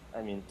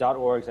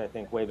 .orgs, I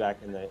think, way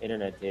back in the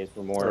internet days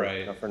were more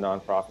for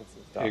nonprofits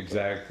and stuff.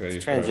 Exactly.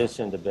 It's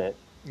transitioned a bit.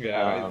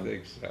 Yeah, I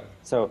think so.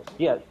 So,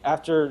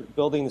 after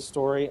building the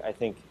story, I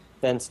think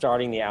then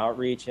starting the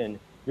outreach, and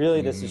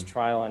really this is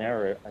trial and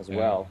error as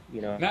well.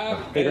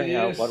 Figuring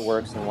out what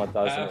works and what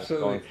doesn't, and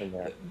going from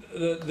there.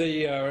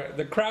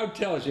 The crowd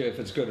tells you if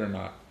it's good or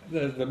not.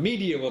 The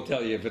media will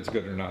tell you if it's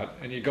good or not,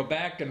 and you go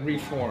back and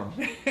reform.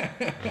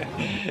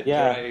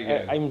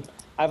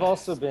 I've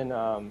also been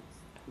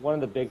one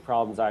of the big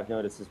problems I've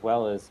noticed as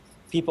well is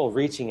people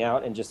reaching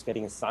out and just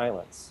getting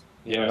silence.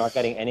 Not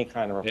getting any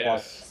kind of reply.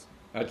 Yes,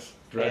 that's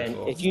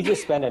dreadful. And if you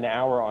just spend an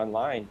hour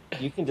online,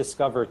 you can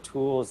discover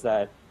tools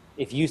that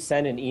if you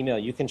send an email,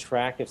 you can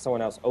track if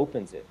someone else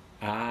opens it.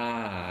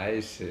 I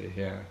see.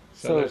 Yeah.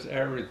 So there's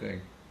everything.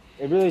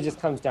 It really just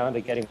comes down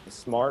to getting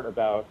smart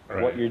about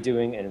what you're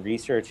doing and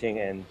researching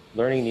and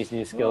learning these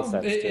new skill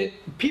sets too.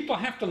 People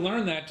have to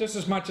learn that just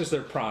as much as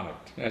their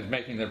product, as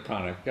making their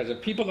product. Because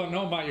if people don't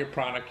know about your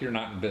product, you're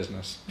not in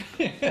business.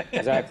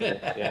 Exactly,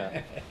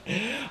 yeah.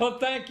 Well,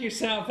 thank you,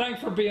 Sal.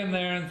 Thanks for being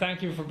there, and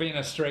thank you for being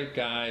a straight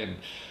guy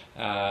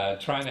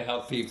and trying to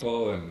help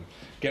people and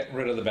getting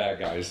rid of the bad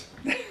guys.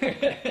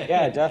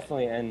 Yeah,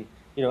 definitely. And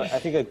I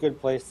think a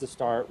good place to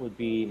start would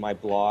be my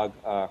blog,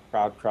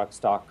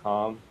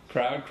 crowdcrux.com.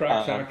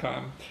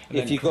 Crowdcrux.com.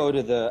 If you go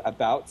to the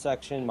About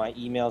section, my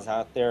email's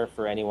out there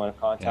for anyone to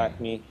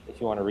contact me if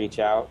you want to reach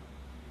out.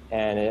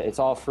 And it's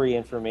all free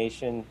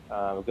information,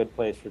 a good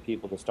place for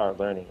people to start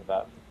learning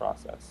about the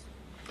process.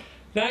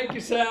 Thank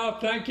you, Sal.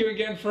 Thank you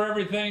again for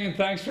everything, and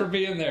thanks for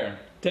being there.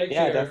 Take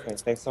care. Yeah, definitely.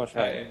 Thanks so much for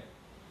having me.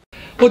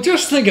 Well,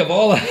 just think of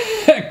all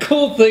the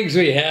cool things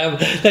we have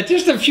that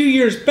just a few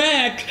years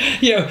back,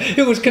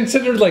 it was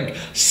considered like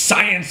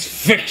science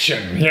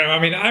fiction. I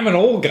mean, I'm an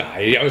old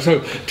guy,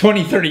 so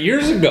 20, 30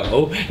 years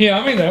ago,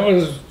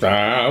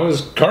 I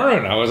was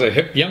current. I was a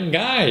hip young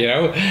guy,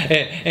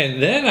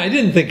 and then I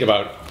didn't think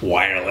about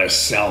wireless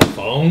cell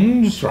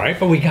phones, right?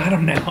 But we got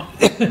them now.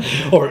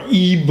 Or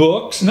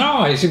e-books. No,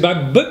 I used to buy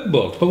book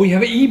books, but we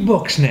have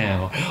e-books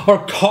now.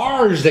 Or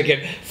cars that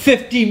get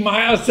 50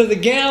 miles to the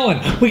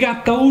gallon. We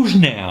got those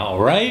now,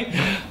 right?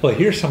 Well,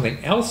 here's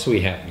something else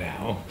we have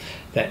now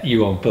that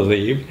you won't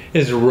believe,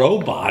 is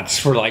robots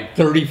for like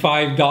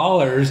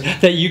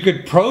 $35 that you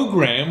could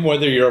program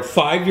whether you're a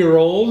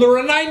 5-year-old or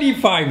a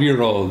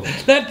 95-year-old.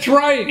 That's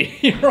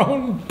right, your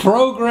own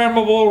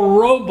programmable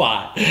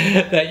robot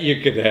that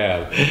you could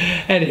have.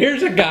 And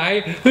here's a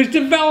guy who's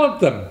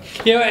developed them.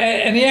 You know,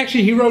 and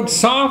he wrote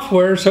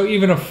software so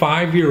even a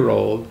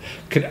 5-year-old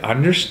could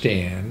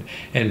understand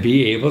and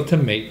be able to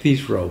make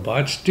these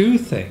robots do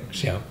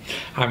things. You know,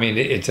 I mean,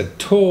 it's a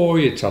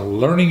toy, it's a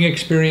learning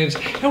experience,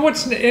 and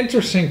what's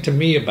interesting to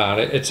me about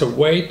it, it's a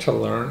way to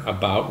learn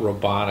about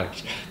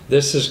robotics.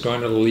 This is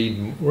going to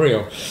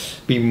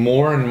be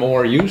more and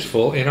more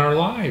useful in our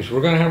lives.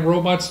 We're going to have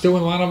robots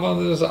doing a lot of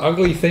other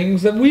ugly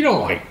things that we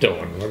don't like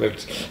doing.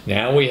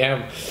 Now we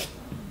have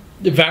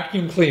the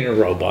vacuum cleaner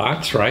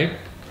robots, right?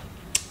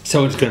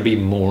 So it's going to be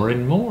more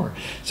and more.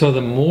 So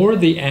the more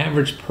the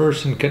average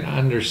person can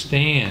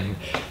understand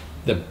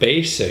the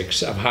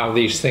basics of how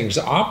these things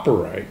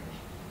operate,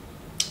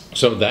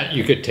 so that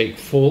you could take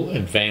full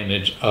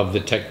advantage of the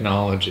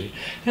technology.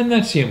 And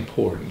that's the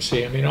importance.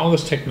 See, I mean, all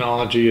this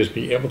technology is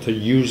be able to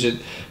use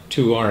it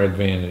to our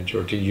advantage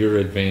or to your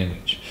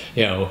advantage.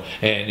 You know,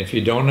 and if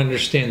you don't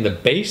understand the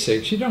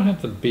basics, you don't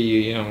have to be,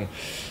 you know,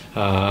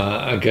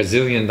 a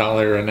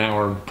gazillion-dollar an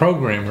hour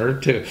programmer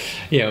to,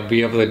 you know,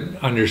 be able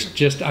to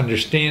just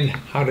understand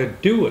how to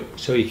do it.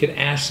 So you can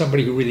ask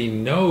somebody who really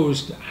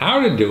knows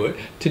how to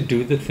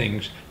do the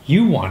things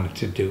you want it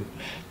to do,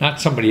 not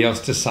somebody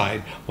else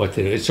decide what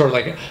to do. It's sort of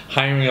like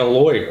hiring a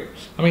lawyer.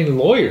 I mean,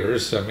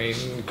 lawyers, I mean,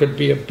 could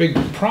be a big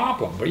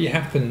problem, but you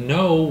have to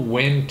know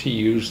when to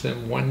use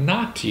them, when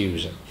not to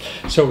use them.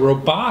 So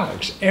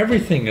robotics,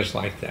 everything is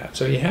like that.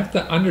 So you have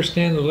to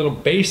understand the little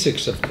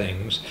basics of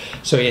things.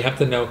 So you have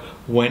to know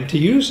when to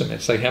use them.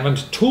 It's like having a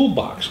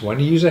toolbox, when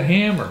to use a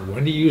hammer,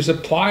 when to use the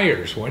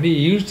pliers, when to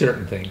use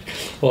certain things.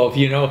 Well, if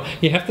you know,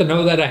 you have to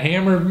know that a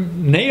hammer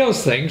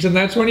nails things, and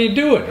that's when you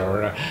do it.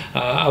 Or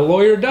a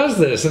lawyer does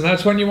this, and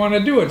that's when you want to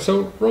do it.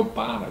 So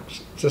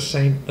robotics, it's the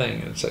same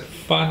thing. It's a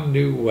fun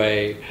new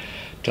way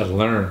to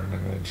learn,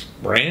 and it's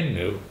brand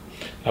new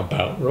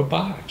about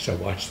robotics. So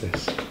watch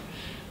this.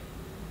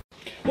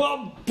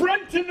 Well,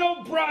 Brenton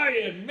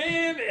O'Brien,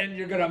 man, and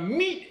you're going to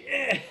meet,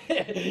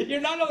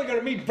 you're not only going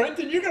to meet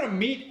Brenton, you're going to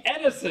meet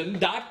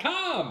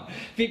Edison.com,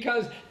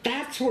 because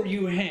that's where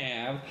you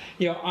have,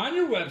 you know, on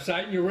your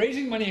website, you're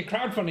raising money and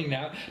crowdfunding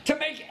now to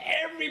make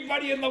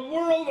everybody in the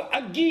world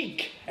a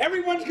geek.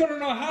 Everyone's going to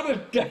know how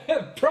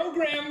to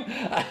program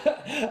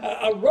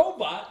a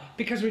robot,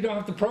 because we don't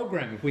have to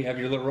program if we have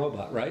your little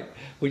robot, right?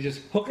 We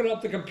just hook it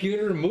up to the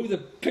computer, move the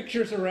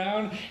pictures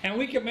around, and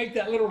we can make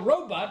that little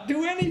robot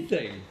do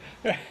anything.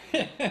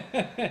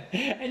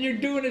 And you're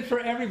doing it for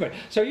everybody.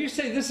 So you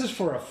say this is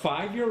for a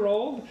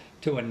 5-year-old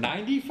to a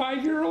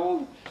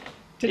 95-year-old?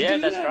 Yeah,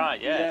 that's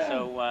right. Yeah.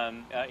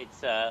 So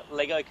it's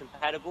Lego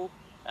compatible.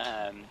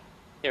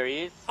 There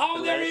he is.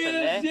 Oh, there he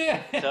is.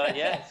 Yeah. So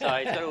yeah, so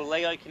it's got all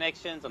Lego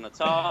connections on the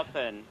top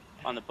and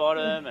on the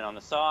bottom and on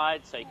the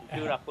side, so you can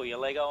build up all your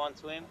Lego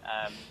onto him.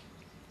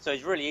 So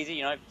it's really easy.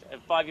 You know, a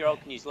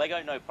 5-year-old can use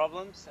Lego, no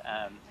problems.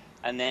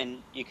 And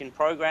then you can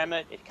program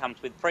it. It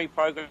comes with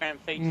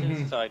pre-programmed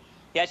features. So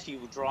he actually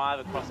will drive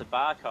across a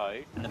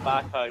barcode, and the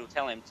barcode will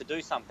tell him to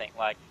do something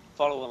like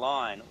follow a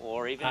line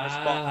or even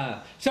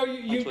respond. So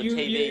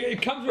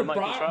it comes with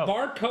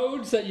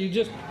barcodes that you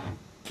just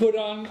put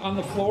on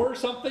the floor or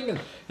something,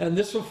 and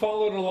this will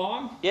follow it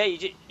along? Yeah,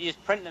 you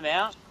just print them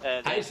out.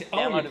 I see.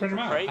 Oh, you print them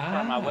out.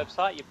 From our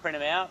website. You print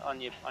them out on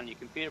your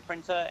computer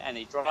printer, and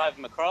you drive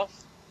them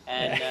across.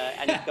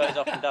 And it goes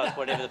off and does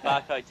whatever the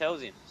barcode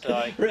tells him.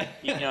 So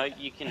you know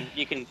you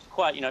can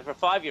quite, you know, for a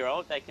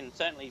 5-year-old they can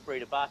certainly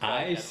read a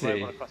barcode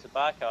robot across a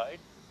barcode,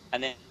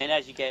 and then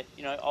as you get,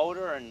 you know,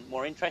 older and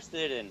more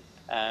interested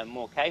and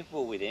more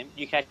capable with him,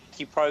 you can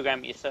actually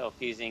program it yourself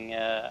using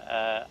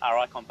our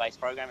icon-based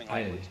programming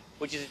language,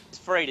 which is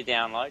free to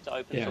download. It's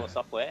open source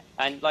software,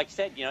 and like you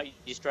said, you know, you're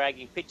just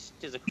dragging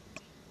pictures across,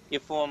 you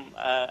form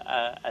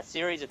a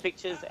series of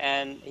pictures,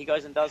 and he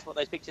goes and does what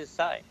those pictures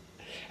say.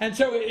 And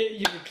so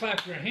you can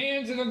clap your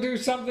hands and it'll do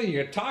something.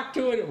 You can talk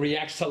to it. It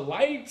reacts to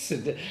lights.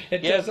 It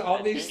does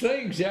all these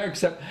things. Yeah,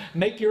 except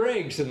make your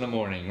eggs in the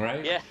morning,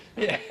 right? Yeah.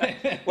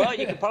 Well,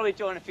 you could probably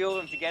join a few of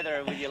them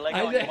together with your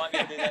Lego, and you might be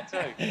able to do that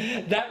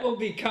too. That will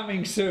be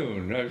coming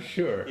soon, I'm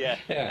sure.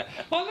 Yeah.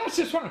 Well, that's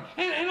just one.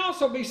 And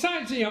also,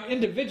 besides, you know,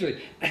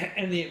 individually,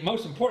 and the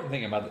most important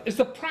thing about it is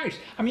the price.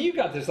 I mean, you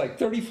got this like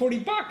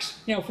 $30-40,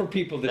 you know, for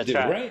people to do,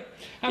 right?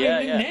 I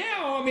mean,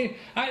 now, I mean,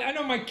 I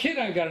know my kid,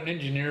 I got an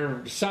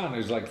engineer son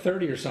who's like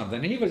 30 or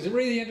something. He was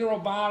really into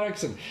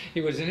robotics, and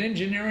he was in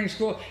engineering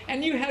school,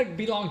 and you had to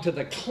belong to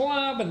the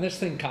club, and this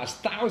thing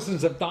cost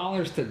thousands of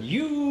dollars to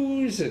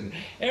use and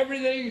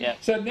everything.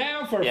 So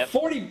now for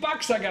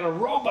 $40, I got a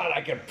robot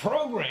I can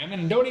program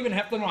and don't even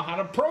have to know how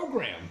to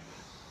program.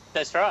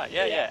 That's right.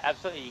 Yeah,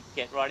 absolutely. You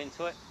get right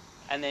into it.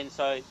 And then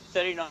so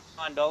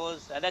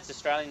 $39, and that's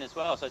Australian as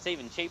well. So it's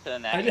even cheaper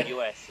than that in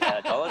US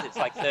dollars. It's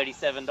like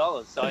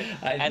 $37. So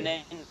and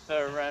then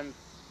for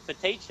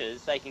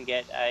teachers, they can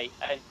get an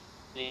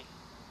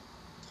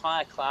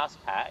entire class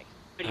pack,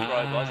 30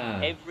 robots.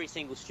 Every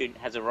single student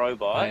has a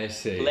robot. I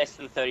see. Less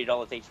than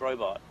 $30 each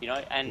robot. You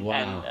know, and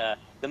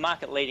the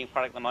market leading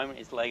product at the moment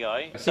is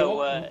Lego.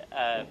 So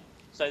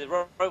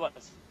the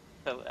robots.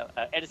 So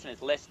Edison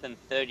is less than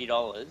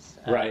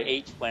 $30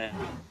 each when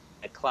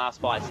a class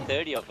buys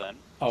 30 of them.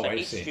 Oh, so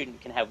each student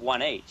can have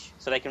one each.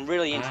 So they can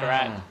really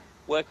interact,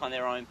 work on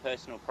their own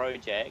personal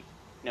project.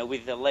 You know,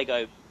 with the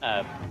Lego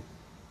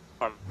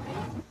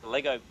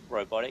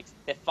robotics,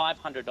 they're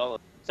 $500.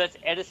 So it's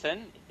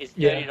Edison is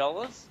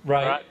 $30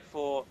 right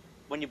for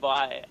when you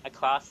buy a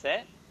class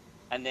set,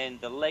 and then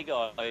the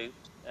Lego,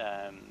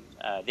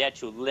 the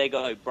actual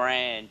Lego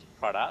brand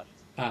product.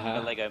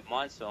 The Lego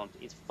Mindstorms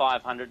is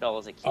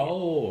 $500 a kit.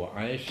 Oh,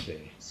 I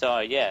see. So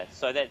yeah,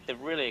 so that they're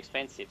really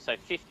expensive. So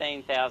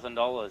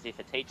 $15,000 if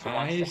a teacher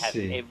wants to have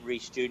every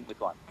student with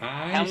one.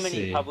 How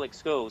many public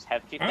schools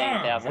have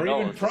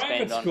 $15,000 to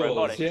spend on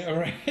robotics? Yeah,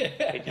 right.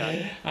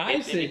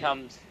 It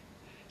becomes.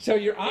 So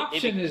your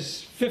option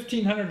is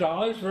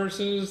 $1,500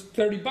 versus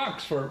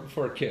 $30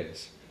 for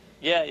kids.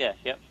 Yeah.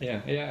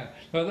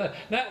 Well,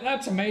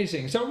 that's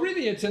amazing. So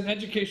really, it's an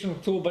educational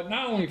tool, but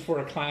not only for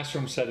a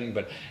classroom setting,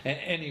 but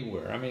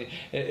anywhere. I mean,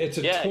 it's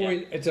a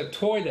toy. It's a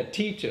toy that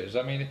teaches.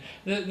 I mean,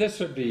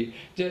 this would be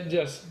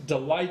just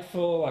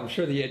delightful. I'm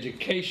sure the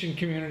education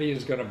community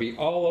is going to be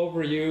all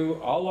over you,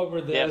 all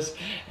over this.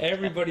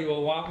 Everybody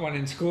will want one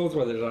in schools,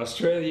 whether it's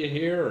Australia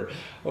here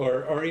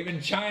or even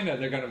China.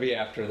 They're going to be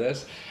after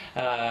this.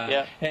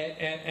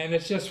 And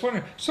it's just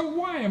wondering. So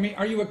why? I mean,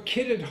 are you a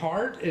kid at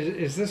heart?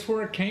 Is this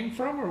where it came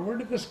from, or where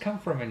did this come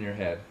from in your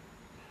head?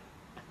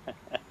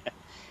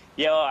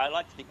 Well, I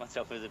like to think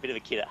myself as a bit of a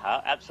kid at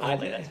heart.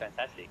 Absolutely, that's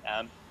fantastic.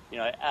 But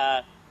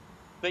I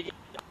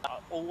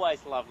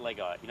always loved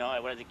Lego. You know, when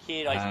I was a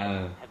kid, I used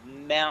to have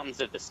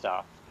mountains of the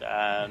stuff.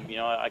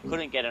 I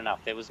couldn't get enough.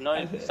 There was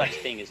no such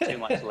thing as too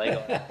much Lego,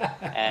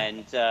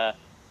 and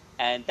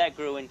that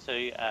grew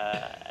into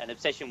an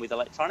obsession with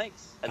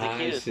electronics as a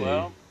kid as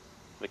well.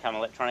 Become an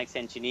electronics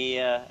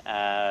engineer.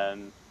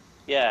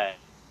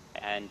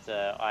 And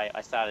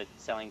I started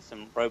selling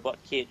some robot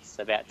kits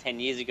about 10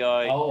 years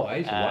ago. Oh,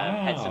 I see.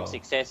 Wow. Had some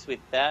success with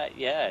that,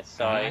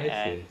 So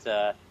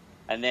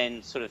and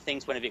then sort of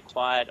things went a bit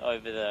quiet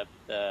over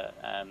the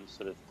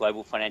sort of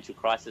global financial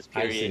crisis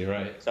period. I see,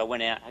 right. So I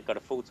went out, I got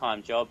a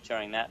full-time job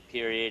during that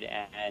period,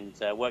 and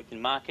worked in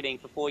marketing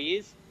for 4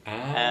 years.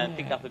 And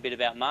picked up a bit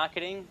about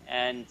marketing,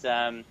 and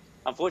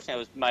unfortunately, I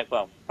was made,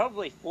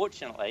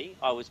 fortunately,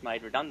 I was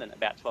made redundant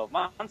about 12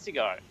 months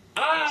ago.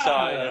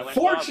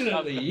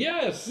 Fortunately,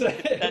 yes.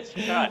 That's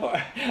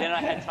right. Then I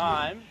had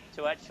time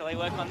to actually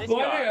work on this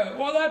guy.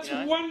 Well, that's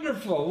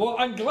wonderful. Well,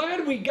 I'm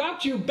glad we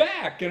got you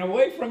back and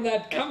away from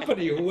that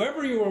company,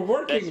 whoever you were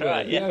working with.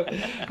 Right, yeah.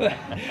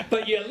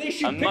 But at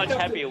least I'm much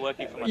happier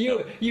working for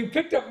myself. You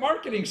picked up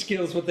marketing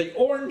skills with the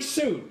orange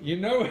suit,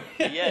 Yeah,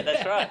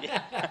 that's right.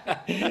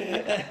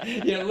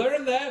 You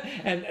learned that,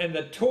 and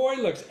the toy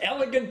looks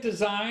elegant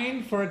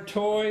design for a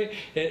toy.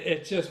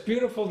 It's just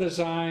beautiful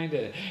designed,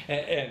 and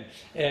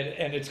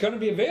it's going to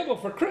be available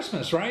for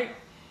Christmas, right?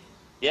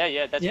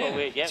 Yeah, that's what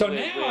we're... Yeah, so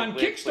now on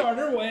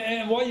Kickstarter,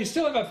 and while you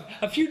still have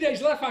a few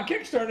days left on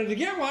Kickstarter to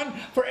get one,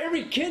 for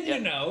every kid you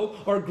know,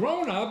 or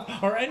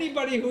grown-up, or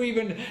anybody who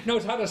even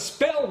knows how to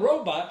spell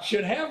robot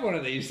should have one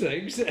of these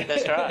things.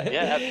 That's right,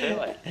 yeah,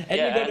 absolutely.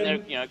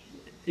 And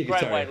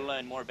great way to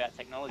learn more about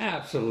technology.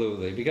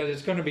 Absolutely, because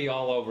it's going to be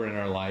all over in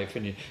our life,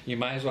 and you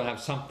might as well have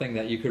something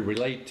that you could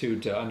relate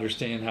to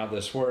understand how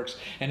this works.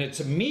 And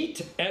it's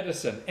Meet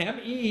Edison,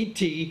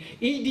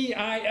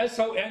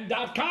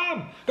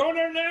 MEETEDISON.com. Go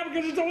there now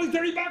because it's only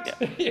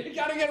 $30. You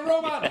got to get a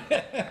robot.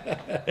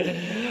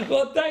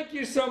 Well, thank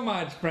you so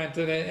much,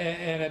 Brenton,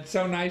 and it's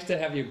so nice to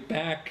have you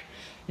back,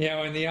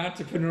 in the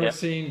entrepreneur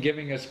scene,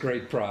 giving us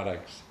great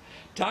products.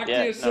 Talk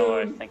to you soon. No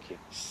worries. Thank you.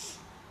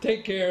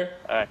 Take care.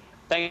 All right.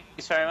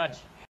 Thanks very much.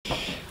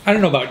 I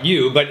don't know about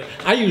you, but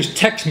I use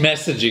text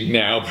messaging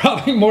now,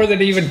 probably more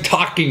than even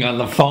talking on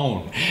the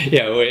phone.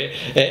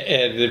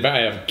 And if I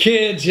have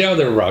kids,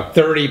 they're about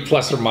 30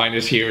 plus or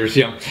minus years,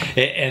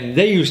 and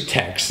they use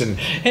text, and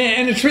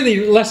it's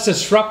really less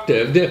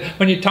disruptive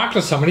when you talk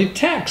to somebody.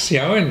 Text,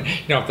 and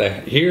you don't have to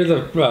hear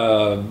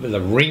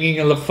the ringing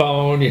of the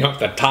phone. You don't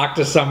have to talk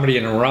to somebody,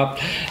 interrupt.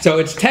 So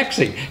it's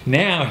texting.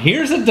 Now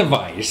here's a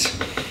device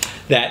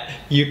that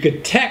you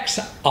could text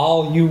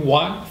all you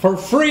want for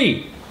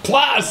free.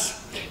 Plus,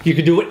 you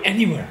can do it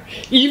anywhere,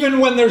 even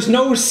when there's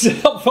no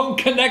cell phone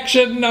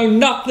connection, no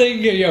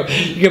nothing. You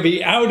could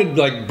be out in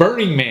like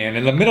Burning Man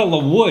in the middle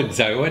of the woods.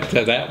 I went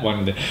to that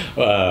one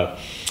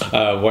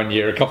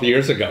year, a couple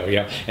years ago,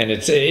 and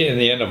it's in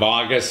the end of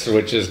August,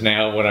 which is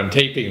now when I'm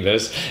taping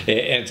this,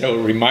 and so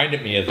it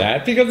reminded me of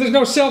that because there's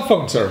no cell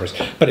phone service.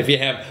 But if you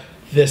have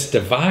this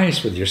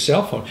device with your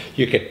cell phone,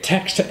 you could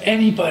text to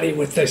anybody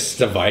with this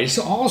device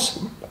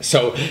also.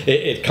 So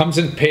it comes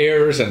in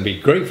pairs and be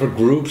great for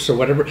groups or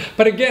whatever.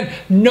 But again,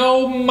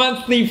 no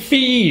monthly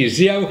fees.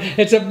 You know,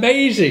 it's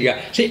amazing.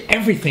 See,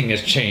 everything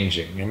is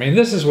changing. I mean,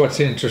 this is what's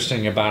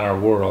interesting about our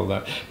world.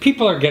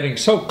 People are getting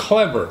so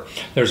clever.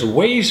 There's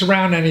ways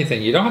around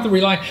anything. You don't have to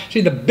rely.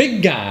 See, the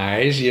big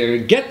guys, you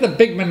get the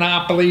big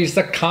monopolies,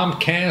 the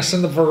Comcast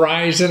and the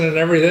Verizon and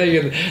everything,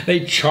 and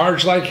they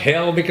charge like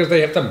hell because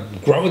they have to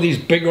grow these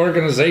big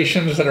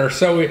organizations that are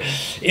so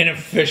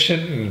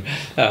inefficient,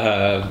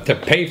 and to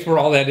pay for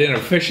all that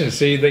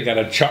inefficiency, they got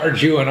to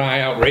charge you and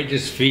I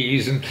outrageous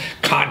fees and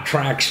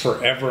contracts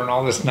forever and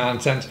all this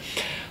nonsense.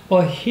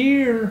 Well,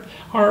 here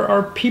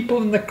are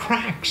people in the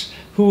cracks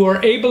who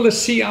are able to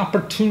see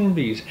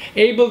opportunities,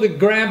 able to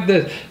grab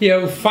the,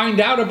 find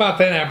out about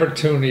that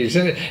opportunities.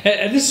 And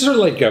this is sort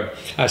of like a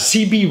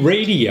CB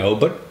radio,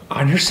 but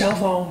on your cell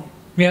phone.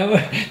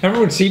 Remember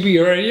when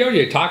CB radio,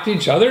 you talk to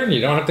each other and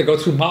you don't have to go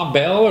through Ma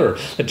Bell or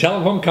the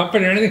telephone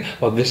company or anything?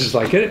 Well, this is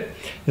like it.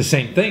 The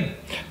same thing,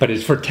 but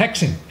it's for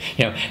texting,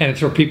 and it's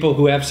for people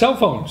who have cell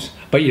phones,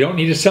 but you don't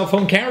need a cell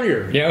phone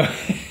carrier,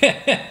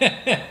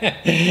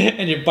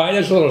 and you buy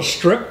this little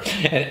strip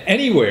and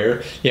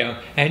anywhere,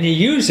 and you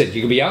use it.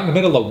 You can be out in the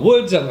middle of the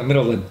woods, out in the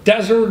middle of the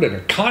desert, at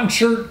a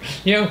concert,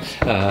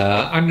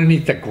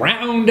 underneath the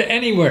ground,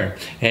 anywhere,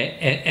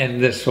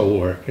 and this will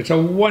work. It's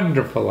a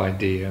wonderful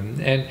idea,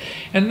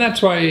 and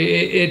that's why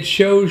it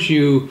shows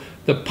you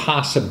the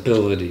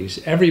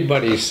possibilities.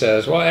 Everybody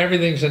says, well,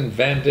 everything's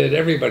invented.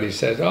 Everybody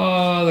says,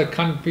 oh, the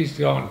country's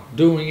not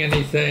doing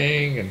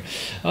anything, and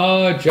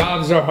oh,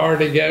 jobs are hard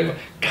to get.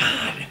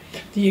 God,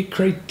 the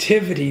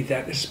creativity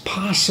that is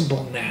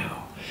possible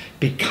now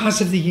because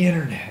of the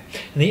internet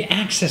and the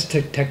access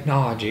to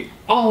technology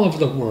all over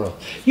the world.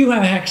 You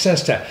have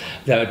access to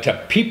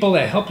people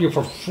that help you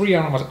for free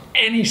on almost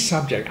any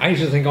subject. I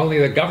used to think only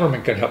the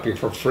government could help you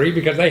for free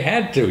because they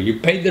had to. You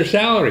paid their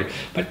salary.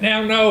 But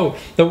now, no,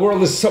 the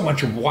world is so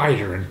much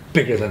wider and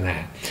bigger than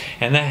that.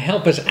 And that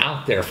help is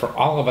out there for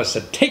all of us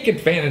to take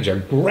advantage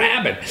of,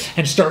 grab it,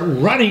 and start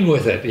running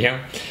with it,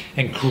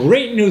 and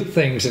create new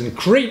things and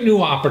create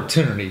new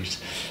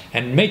opportunities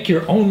and make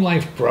your own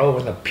life grow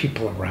and the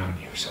people around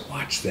you. So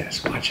watch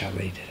this. Watch how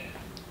they did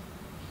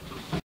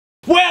it.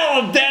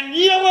 Well,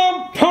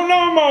 Daniela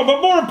Ponomo,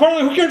 but more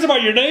importantly, who cares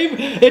about your name?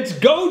 It's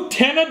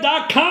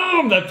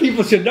GoTenna.com that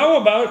people should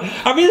know about.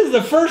 I mean, this is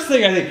the first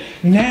thing I think.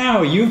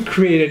 Now you've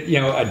created,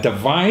 a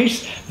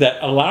device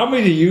that allow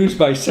me to use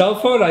my cell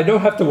phone. I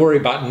don't have to worry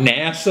about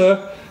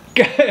NASA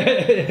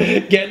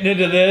getting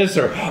into this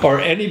or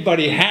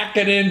anybody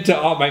hacking into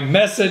all my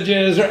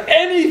messages or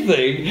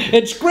anything.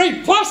 It's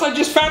great. Plus, I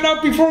just found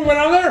out before we went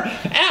on there,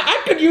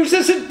 I could use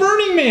this at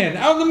Burning Man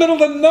out in the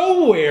middle of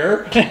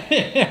nowhere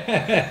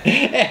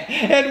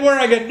and where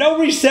I get no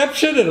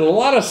reception and a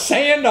lot of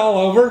sand all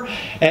over,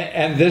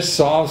 and this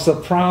solves the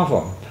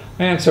problem.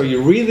 And so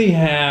you really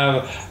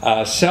have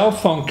a cell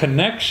phone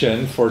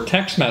connection for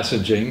text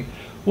messaging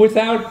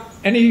without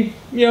any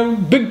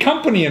big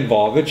company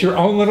involved. It's your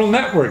own little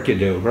network you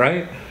do,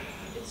 right?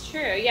 It's true,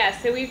 yeah.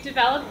 So we've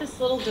developed this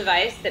little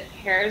device that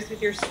pairs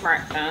with your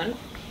smartphone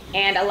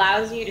and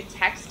allows you to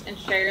text and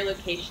share your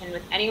location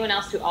with anyone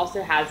else who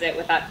also has it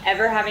without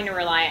ever having to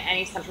rely on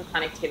any central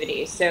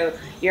connectivity. So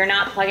you're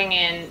not plugging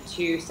in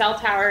to cell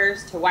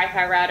towers, to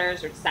Wi-Fi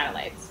routers, or to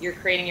satellites. You're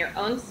creating your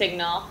own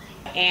signal,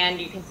 and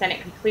you can send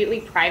it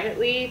completely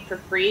privately for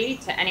free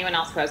to anyone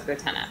else who has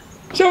GoTenna.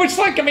 So it's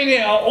like,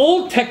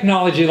 old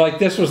technology like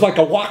this was like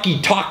a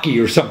walkie-talkie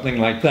or something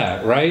like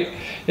that, right?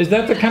 Is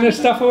that the kind of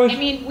stuff it was?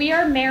 We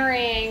are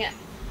marrying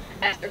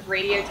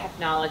radio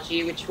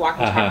technology, which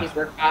walkie-talkies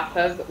work off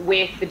of,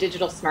 with the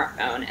digital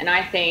smartphone, and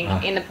I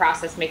think in the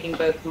process making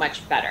both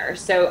much better.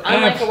 So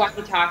unlike a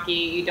walkie-talkie,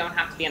 you don't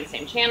have to be on the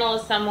same channel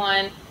as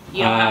someone.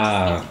 You don't have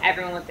to speak to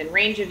everyone within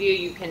range of you.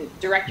 You can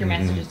direct your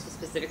messages to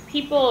specific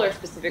people or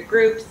specific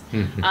groups.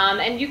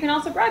 And you can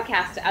also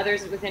broadcast to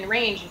others within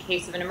range in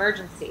case of an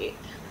emergency.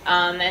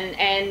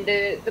 And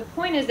the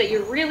point is that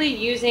you're really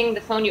using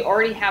the phone you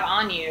already have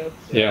on you,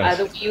 the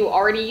way you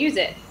already use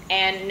it.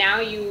 And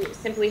now you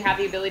simply have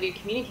the ability to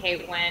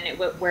communicate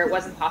where it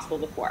wasn't possible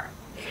before.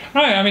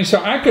 Right.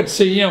 So I could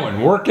see,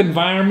 in work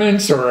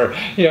environments, or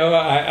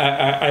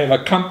I have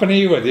a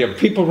company with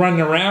people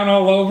running around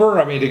all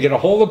over. To get a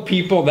hold of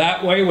people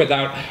that way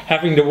without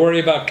having to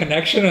worry about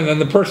connection, and then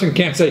the person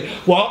can't say,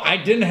 "Well, I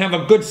didn't have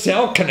a good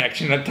cell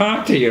connection to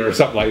talk to you," or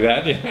something like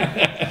that.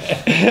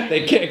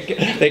 They can't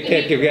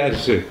give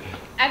answers.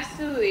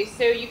 Absolutely.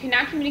 So you can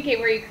now communicate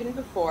where you couldn't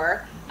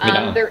before.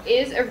 There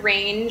is a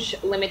range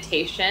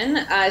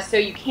limitation, so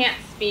you can't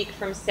speak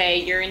from,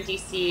 say, you're in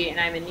DC and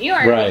I'm in New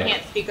York. Right. You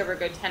can't speak over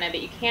GoTenna,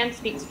 but you can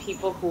speak to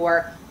people who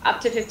are up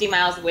to 50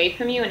 miles away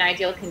from you in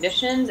ideal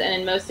conditions, and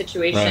in most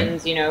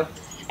situations,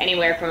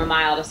 anywhere from 1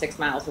 mile to 6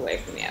 miles away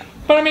from you.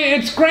 But I mean,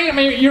 it's great. I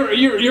mean,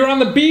 you're on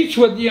the beach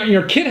with, you know,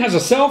 your kid has a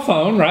cell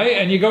phone, right?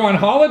 And you go on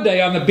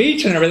holiday on the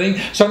beach and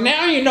everything. So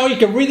now you know you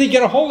can really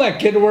get a hold of that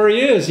kid where he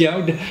is.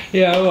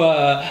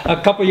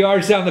 A couple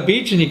yards down the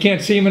beach, and you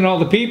can't see him and all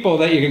the people.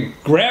 That you can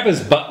grab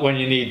his butt when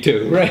you need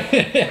to, right?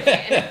 And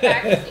in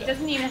fact, it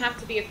doesn't even have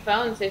to be a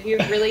phone. So if you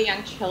have really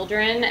young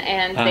children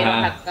and they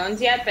don't have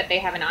phones yet, but they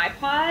have an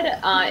iPod,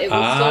 it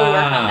will still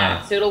work on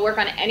that. So it'll work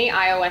on any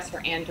iOS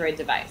or Android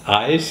device.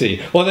 I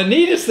see. Well, the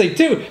neatest thing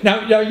too.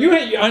 Now you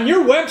on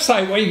your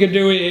website, what you can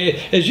do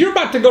is you're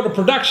about to go to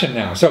production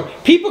now, so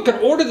people can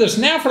order this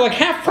now for like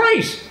half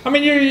price. I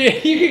mean, you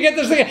can get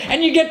this thing,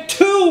 and you get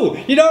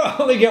 2. You don't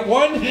only get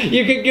 1.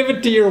 You can give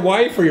it to your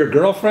wife or your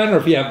girlfriend, or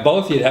if you have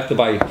both, you'd have to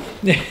buy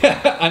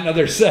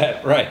another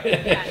set, right?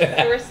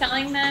 Yeah, so we're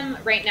selling them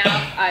right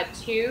now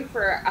 2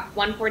 for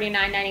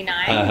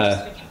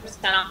 $149.99, which is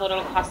 50% off.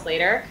 It'll cost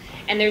later.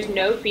 And there's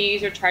no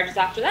fees or charges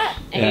after that.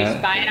 And you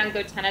just buy it on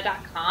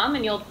gotenna.com,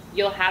 and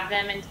you'll have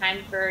them in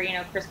time for, you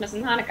know, Christmas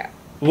and Hanukkah.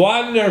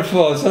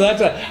 Wonderful. So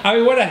I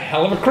mean, what a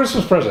hell of a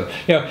Christmas present,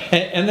 you know.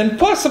 And then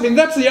plus, I mean,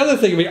 that's the other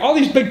thing. I mean, all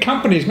these big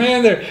companies,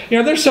 man,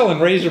 they're selling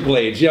razor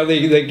blades. You know,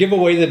 they give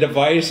away the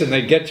device and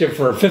they get you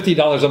for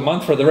 $50 a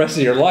month for the rest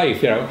of your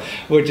life, you know,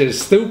 which is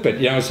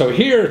stupid, you know. So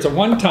here it's a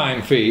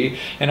one-time fee,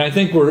 and I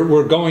think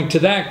we're going to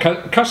that.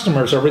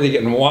 Customers are really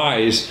getting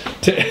wise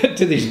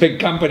to these big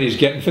companies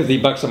getting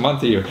 $50 a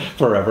month a year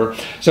forever.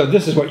 So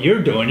this is what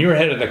you're doing. You're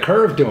ahead of the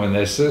curve doing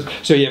this.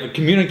 So you have a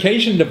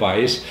communication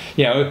device,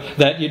 you know,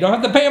 that you don't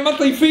have to pay a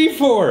monthly fee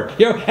for,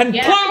 you know, and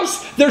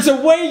plus there's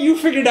a way you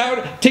figured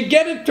out to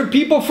get it to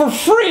people for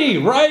free,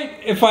 right?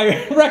 If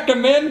I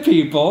recommend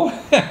people.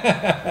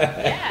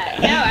 Yeah,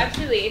 no,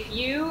 absolutely. If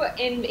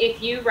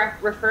you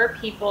refer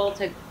people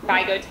to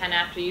buy GoTenna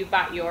after you've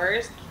bought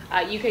yours,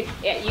 you get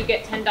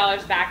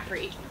 $10 back for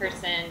each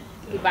person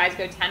who buys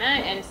GoTenna,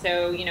 and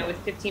so, you know, with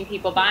 15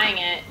 people buying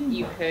it,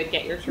 you could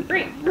get yours for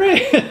free.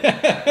 Right.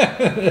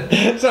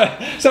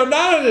 so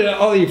not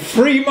only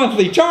free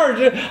monthly charge,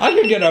 I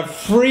could get a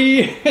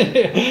free,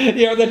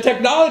 you know, the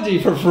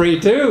technology for free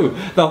too.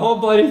 The whole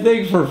bloody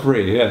thing for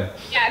free. Yeah.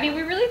 Yeah, I mean,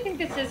 we really think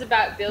this is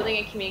about building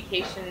a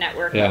communication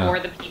network for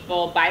the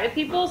people, by the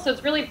people. So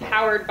it's really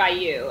powered by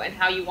you and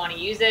how you want to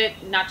use it,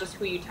 not just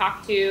who you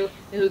talk to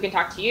and who can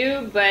talk to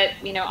you, but,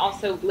 you know,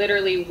 also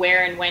literally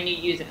where and when you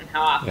use it and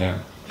how often. Yeah.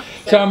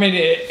 So I mean,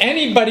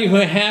 anybody who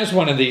has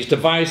one of these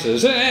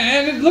devices,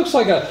 and it looks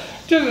like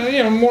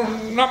you know,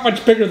 not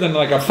much bigger than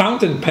like a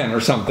fountain pen or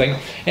something.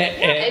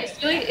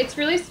 It's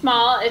really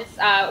small. It's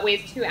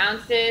weighs 2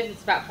 ounces.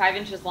 It's about 5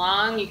 inches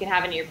long. You can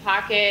have it in your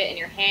pocket, in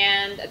your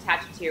hand,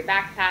 attach it to your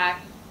backpack,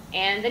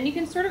 and then you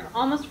can sort of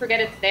almost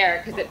forget it's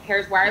there because it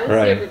pairs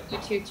wirelessly over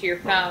Bluetooth to your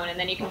phone, and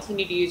then you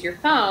continue to use your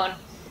phone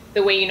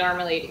the way you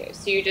normally do.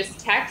 So you just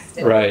text,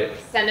 and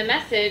send a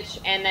message,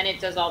 and then it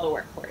does all the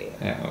work for you.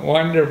 Yeah,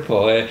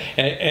 wonderful. And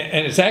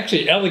it's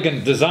actually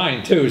elegant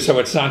design too, so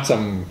it's not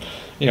some,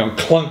 you know,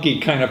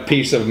 clunky kind of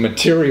piece of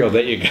material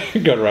that you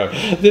go around.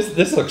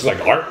 This looks like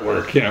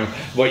artwork, you know,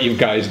 what you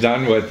guys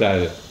done with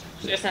that.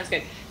 Sure, sounds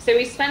good. So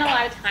we spent a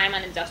lot of time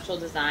on industrial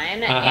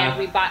design, and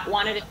we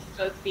wanted it to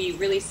both be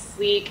really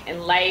sleek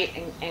and light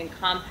and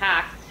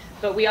compact,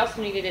 but we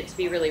also needed it to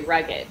be really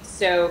rugged.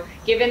 So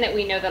given that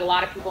we know that a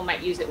lot of people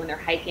might use it when they're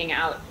hiking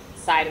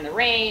outside in the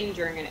rain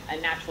during a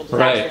natural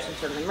disaster, some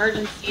sort of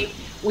emergency,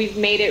 we've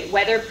made it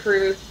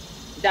weatherproof,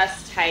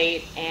 dust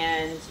tight,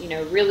 and, you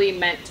know, really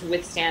meant to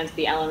withstand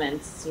the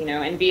elements, you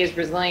know, and be as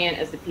resilient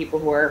as the people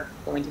who are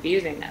going to be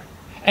using them.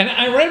 And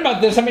I read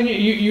about this. I mean,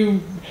 you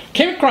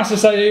came across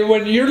this idea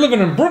when you're living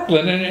in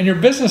Brooklyn and your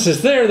business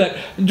is there, that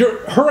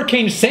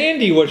Hurricane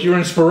Sandy was your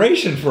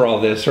inspiration for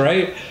all this,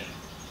 right?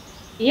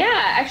 Yeah,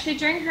 actually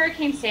during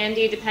Hurricane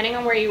Sandy, depending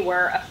on where you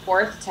were, a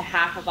fourth to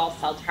half of all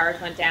cell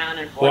towers went down,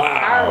 and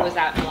power was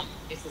out in a lot of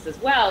places as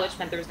well, which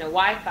meant there was no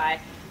Wi-Fi.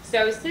 So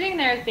I was sitting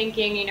there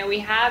thinking, you know, we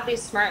have these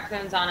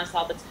smartphones on us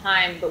all the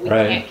time, but we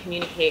can't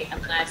communicate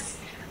unless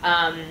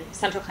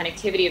central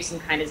connectivity of some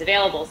kind is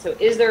available. So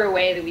is there a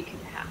way that we could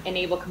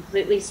enable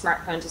completely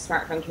smartphone to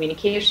smartphone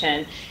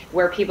communication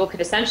where people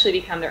could essentially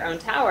become their own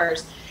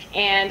towers?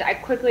 And I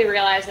quickly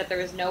realized that there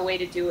was no way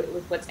to do it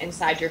with what's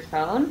inside your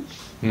phone.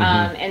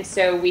 And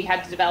so we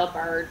had to develop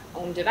our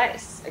own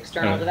device,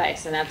 external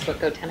device, and that's what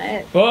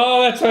GoTenna is.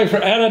 Well, that's right.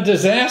 Out of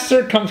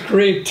disaster comes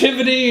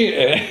creativity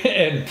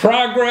and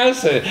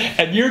progress,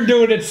 and you're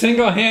doing it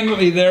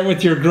single-handedly there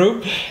with your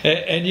group,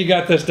 and you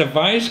got this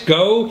device,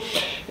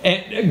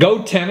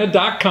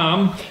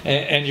 GoTenna.com,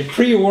 and you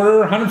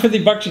pre-order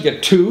 $150. You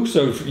get 2,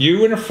 so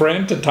you and a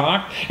friend to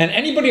talk, and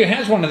anybody who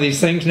has one of these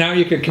things now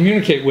you can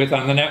communicate with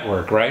on the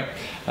network, right?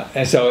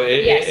 And so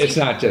it's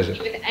not just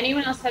with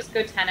anyone else has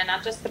GoTenna,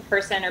 not just the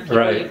person or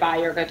people you buy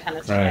your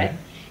GoTennas with.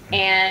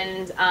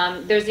 And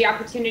there's the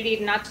opportunity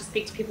to not just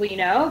speak to people you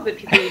know, but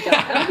people you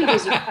don't know,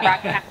 because you can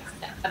broadcast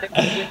them. other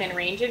people within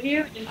range of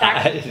you. In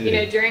fact,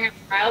 during our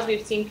trials,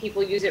 we've seen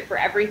people use it for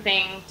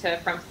everything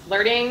from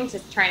flirting to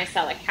trying to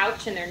sell a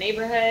couch in their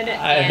neighborhood.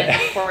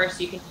 And of course,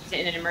 you can use it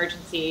in an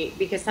emergency,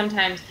 because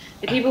sometimes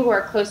the people who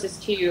are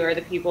closest to you are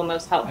the people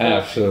most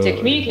helpful to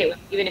communicate with,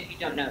 even if you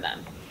don't know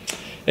them.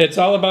 It's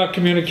all about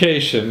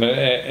communication,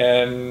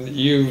 and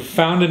you've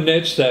found a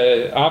niche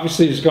that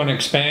obviously is going to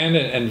expand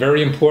and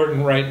very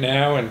important right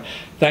now. And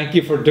thank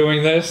you for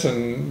doing this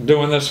and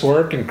doing this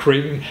work and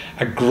creating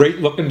a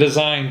great looking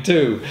design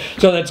too.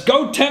 So that's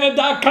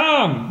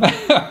gotenna.com.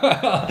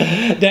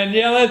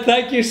 Daniela,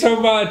 thank you so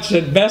much,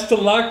 and best of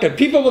luck. And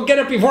people will get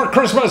it before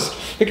Christmas,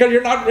 because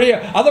you're not real.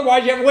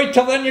 Otherwise, you have to wait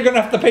till then. You're going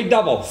to have to pay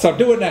double. So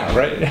do it now,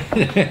 right?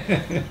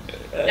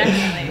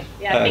 Definitely.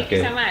 Yeah. Thank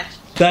you so much.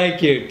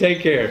 Thank you. Take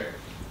care.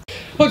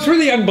 Well, it's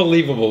really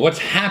unbelievable what's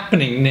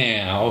happening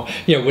now,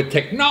 with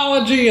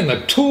technology and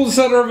the tools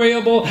that are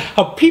available,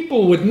 how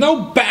people with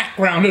no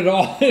background at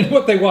all in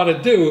what they want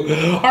to do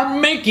are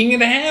making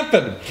it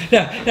happen.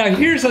 Now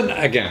here's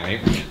a guy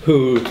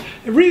who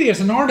really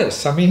is an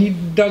artist. I mean, he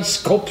does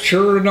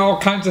sculpture and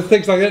all kinds of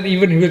things like that.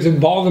 Even he was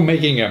involved in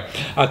making a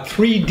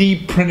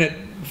 3D printed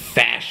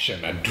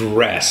fashion, a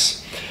dress.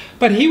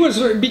 But he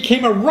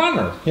became a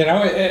runner,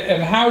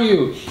 and how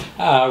you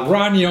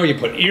run, you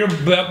put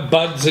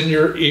earbuds in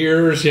your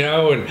ears,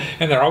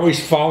 and they're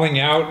always falling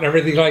out and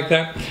everything like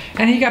that.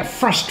 And he got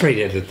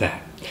frustrated at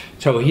that.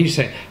 So he's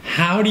saying,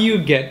 how do you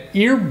get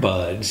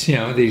earbuds,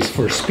 these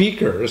for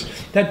speakers,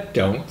 that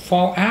don't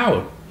fall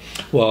out?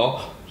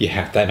 Well, you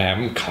have to have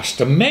them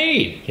custom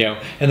made,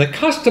 and the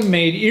custom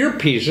made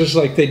earpieces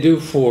like they do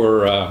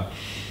for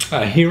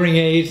hearing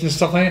aids and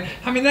stuff like that.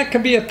 I mean, that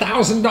could be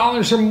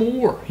 $1,000 or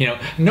more.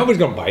 Nobody's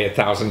going to buy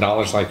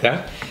 $1,000 like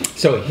that.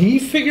 So he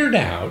figured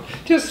out,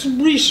 just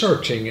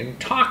researching and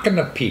talking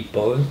to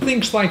people and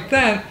things like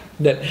that,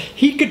 that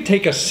he could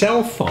take a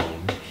cell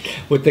phone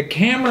with the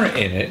camera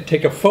in it,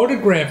 take a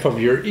photograph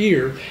of your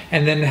ear,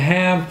 and then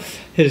have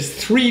his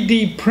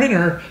 3D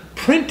printer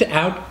print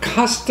out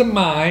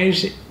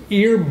customized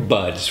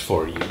earbuds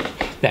for you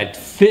that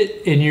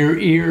fit in your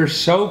ear,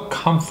 so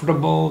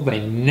comfortable,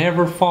 they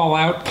never fall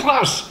out.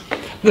 Plus,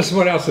 this is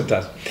what else it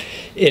does.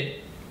 It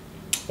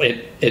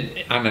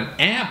on an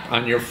app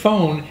on your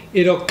phone,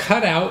 it'll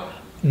cut out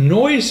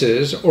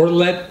noises or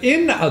let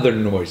in other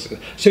noises.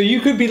 So you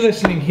could be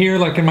listening here,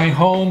 like in my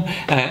home,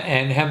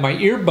 and have my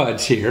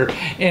earbuds here,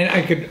 and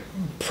I could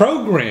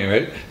program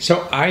it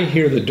so I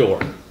hear the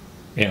door,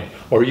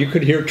 or you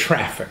could hear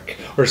traffic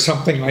or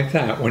something like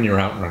that when you're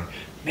out and running.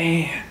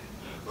 Man,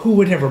 who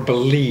would ever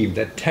believe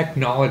that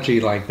technology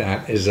like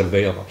that is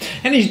available?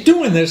 And he's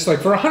doing this like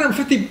for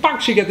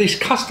 $150. You get these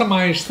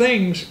customized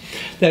things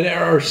that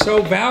are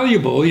so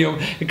valuable.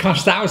 It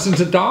costs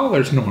thousands of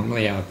dollars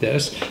normally out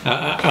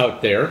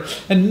there,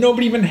 and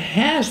nobody even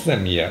has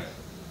them yet,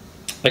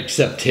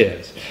 except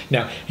his.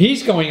 Now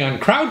he's going on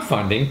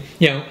crowdfunding,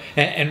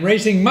 and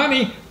raising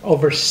money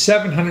over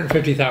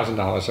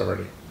 $750,000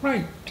 already.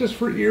 Right, just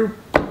for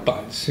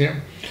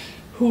earbuds.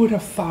 Who would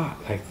have thought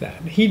like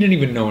that? He didn't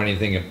even know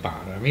anything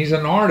about it. I mean, he's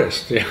an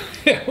artist.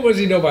 What does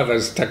he know about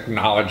this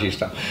technology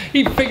stuff?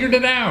 He figured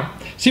it out.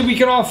 See, we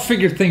can all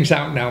figure things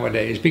out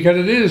nowadays, because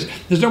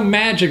there's no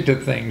magic to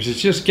things.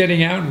 It's just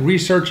getting out and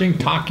researching,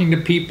 talking to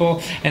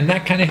people, and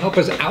that kind of help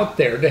is out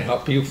there to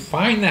help you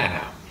find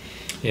that out.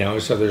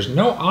 So there's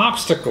no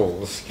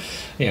obstacles.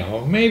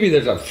 Maybe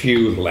there's a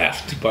few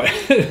left, but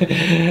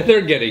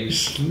they're getting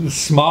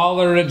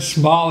smaller and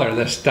smaller,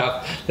 the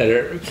stuff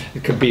that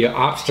could be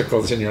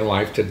obstacles in your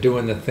life to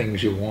doing the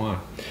things you want.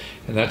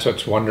 And that's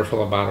what's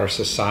wonderful about our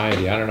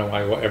society. I don't know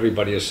why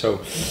everybody is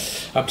so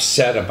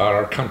upset about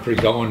our country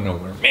going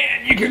nowhere.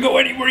 Man, you can go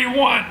anywhere you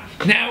want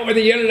now with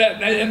the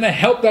internet and the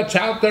help that's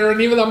out there and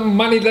even the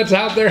money that's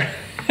out there.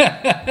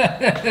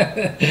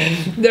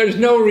 There's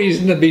no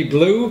reason to be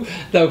blue.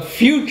 The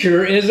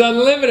future is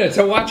unlimited.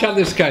 So watch how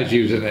this guy's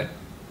using it.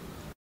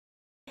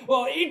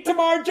 Well,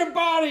 Itamar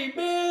Jabari,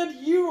 man,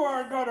 you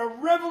are going to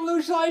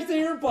revolutionize the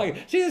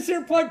earplug. See this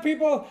earplug,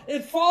 people?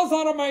 It falls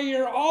out of my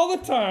ear all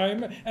the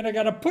time, and I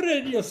got to put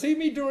it in. You'll see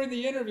me during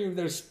the interview.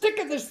 They're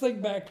sticking this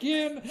thing back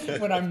in.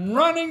 When I'm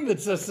running,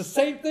 it's just the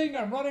same thing.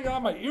 I'm running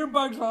on my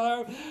earbuds fall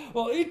out.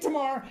 Well,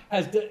 Itamar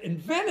has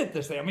invented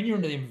this thing. I mean, you're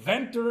the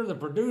inventor, the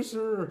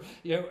producer,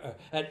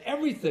 and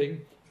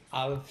everything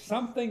of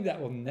something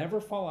that will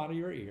never fall out of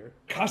your ear,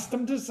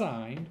 custom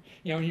designed.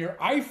 Your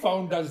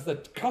iPhone does the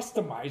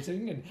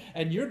customizing,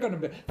 and you're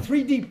going to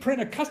 3D print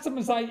a custom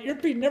designed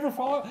earpiece, never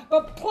fall out.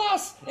 But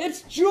plus,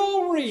 it's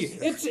jewelry.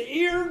 It's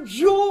ear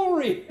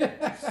jewelry.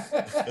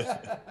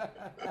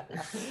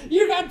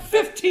 You got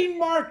 15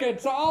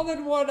 markets all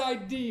in one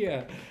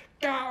idea.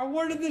 God,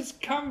 where did this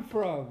come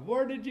from?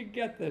 Where did you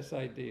get this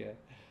idea?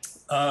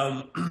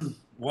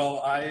 Well,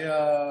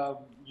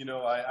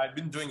 I've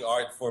been doing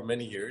art for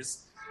many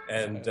years.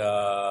 And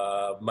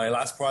my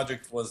last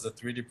project was a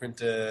 3D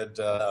printed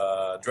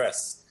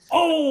dress.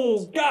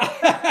 Oh, God!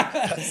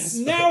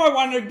 Now I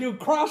want to do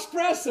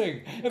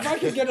cross-dressing. If I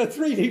could get a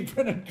 3D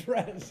printed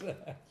dress.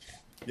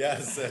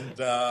 Yes, and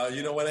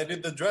when I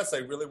did the dress, I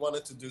really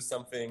wanted to do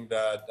something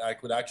that I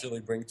could actually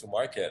bring to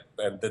market,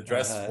 and the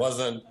dress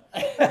wasn't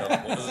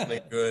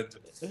a good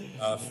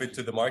fit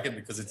to the market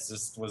because it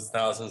just was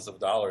thousands of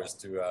dollars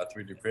to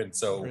 3D print.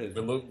 So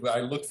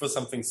I looked for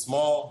something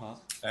small,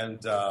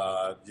 and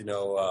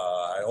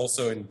I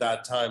also in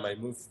that time I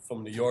moved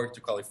from New York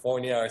to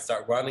California. I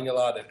started running a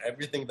lot, and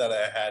everything that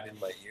I had in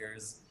my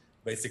ears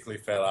basically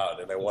fell out,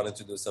 and I wanted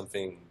to do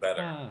something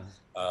better.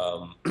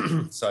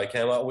 So I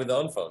came out with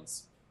own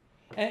phones.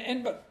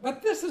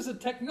 But this is a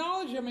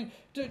technology. I mean,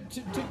 to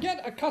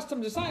get a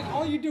custom design,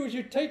 all you do is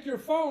you take your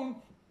phone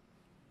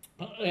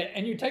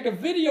and you take a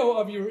video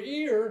of your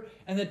ear,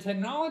 and the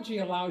technology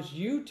allows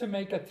you to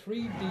make a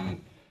 3D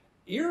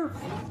ear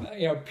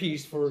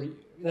piece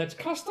that's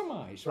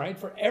customized, right?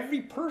 For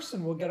every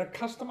person will get a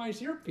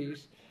customized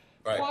earpiece,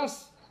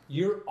 plus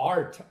your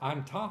art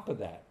on top of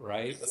that,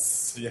 right?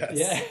 Yes.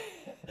 Yeah,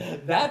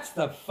 that's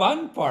the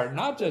fun part.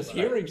 Not just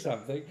hearing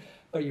something,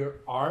 but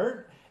your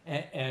art.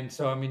 And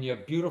so, I mean, you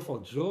have beautiful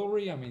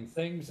jewelry. I mean,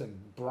 things in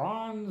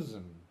bronze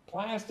and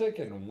plastic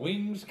and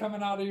wings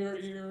coming out of your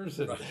ears.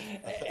 And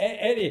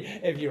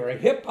if you're a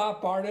hip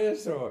hop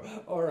artist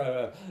or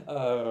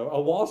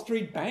a Wall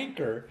Street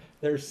banker,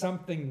 there's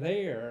something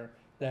there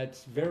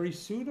that's very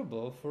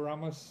suitable for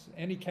almost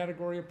any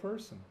category of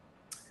person.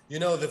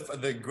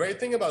 The great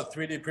thing about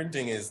 3D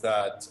printing is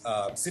that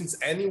since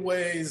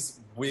anyways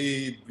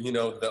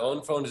the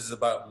own phone is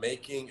about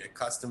making a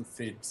custom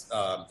fit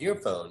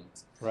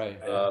earphones. Right.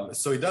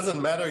 So it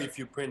doesn't matter if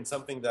you print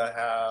something that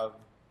have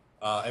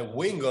a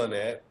wing on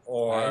it,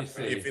 or if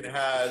it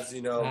has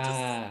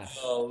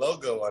just a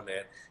logo on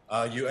it.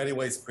 You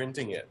anyways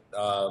printing it,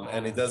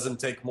 and it doesn't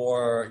take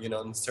more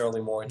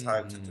necessarily more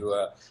time to do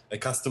a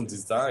custom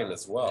design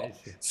as well.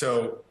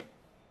 So.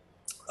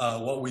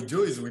 What we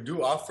do is we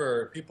do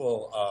offer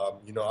people,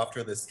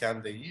 after they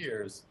scan the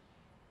ears,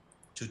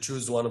 to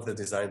choose one of the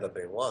designs that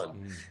they want.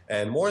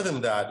 And more than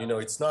that,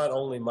 it's not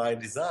only my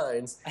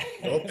designs,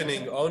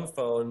 opening own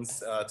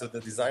phones to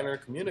the designer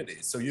community.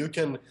 So you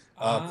can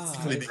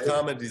basically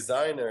become a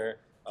designer,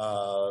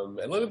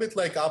 a little bit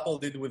like Apple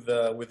did with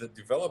the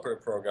developer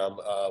program.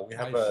 We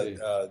have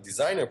a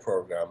designer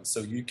program, so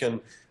you can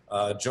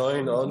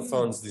join own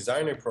phones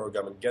designer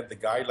program and get the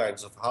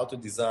guidelines of how to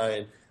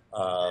design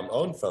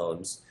own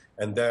phones,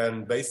 and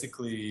then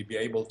basically be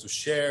able to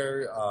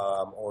share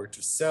or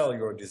to sell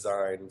your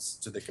designs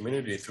to the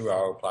community through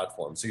our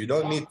platform. So you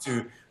don't need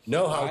to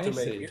know how to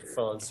make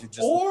earphones. You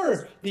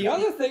just the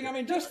other thing, I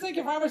mean, just think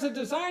if I was a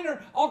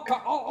designer,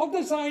 I'll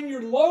design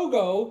your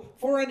logo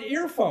for an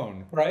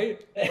earphone,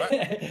 right?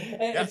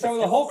 and so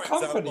the whole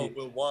company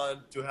will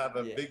want to have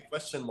a big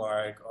question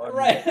mark on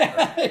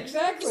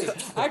exactly.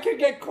 I could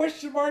get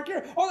question mark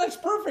here. Oh, that's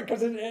perfect,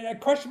 because a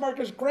question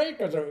mark is great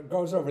because it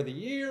goes over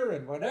the ear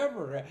and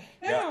whatever.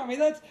 I mean,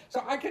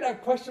 so I could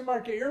have question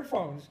mark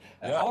earphones,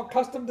 all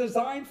custom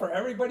designed for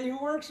everybody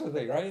who works with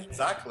me, right?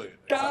 Exactly.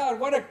 God,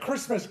 what a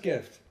Christmas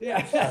gift.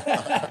 Yeah.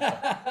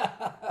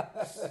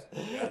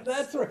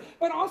 That's right.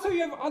 But also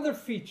you have other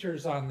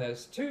features on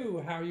this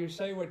too, how you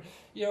say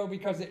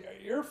because the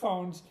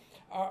earphones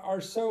are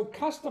so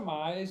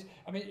customized.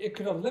 I mean, it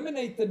could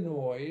eliminate the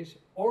noise,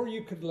 or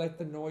you could let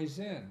the noise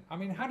in. I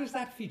mean, how does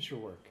that feature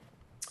work?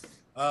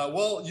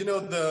 Well,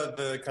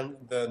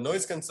 the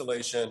noise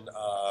cancellation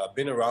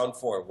been around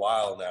for a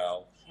while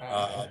now.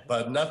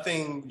 But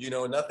nothing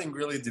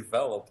really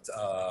developed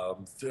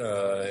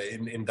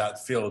in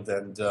that field.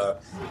 And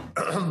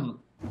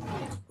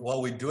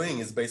what we're doing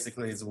is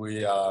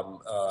we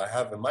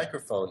have a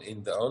microphone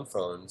in the own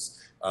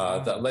phones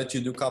that let you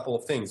do a couple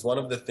of things. One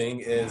of the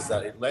things is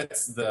that it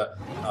lets the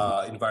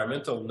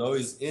environmental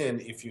noise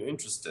in if you're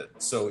interested.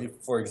 So if,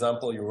 for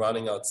example, you're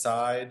running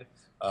outside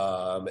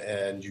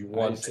and you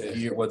want to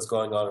hear what's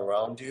going on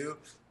around you,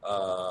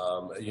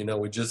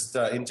 we're just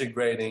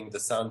integrating the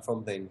sound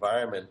from the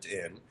environment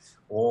in,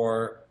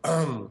 or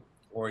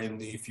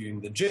if you're in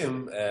the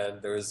gym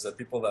and there's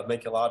people that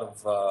make a lot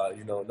of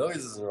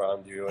noises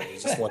around you and you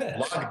just want to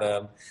block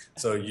them,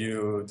 so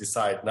you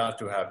decide not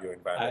to have your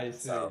environment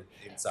sound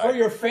inside. Or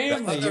your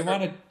family, you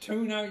want to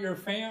tune out your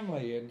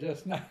family and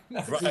just not be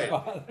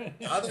bothered.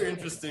 The other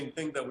interesting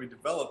thing that we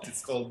developed,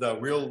 it's called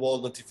real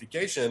world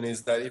notification,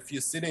 is that if you're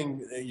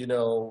sitting,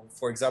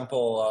 for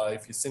example,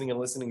 if you're sitting and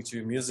listening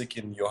to music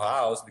in your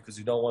house because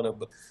you don't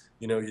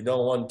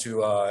want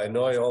to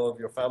annoy all of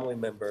your family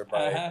member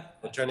by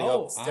turning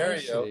up the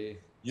stereo.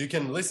 You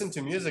can listen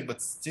to music,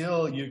 but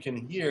still you can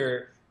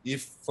hear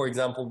if, for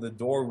example, the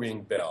door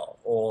ring bell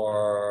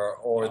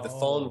or the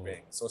phone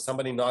rings or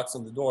somebody knocks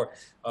on the door.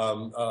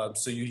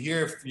 So you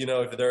hear,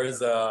 if there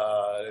is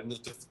a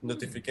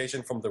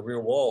notification from the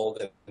real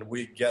world, and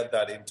we get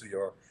that into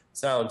your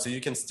sound. So you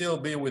can still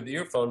be with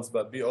earphones,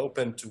 but be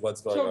open to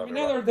what's going on. So in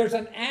other words, there's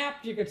an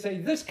app you could say,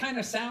 this kind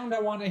of sound I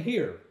want to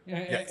hear.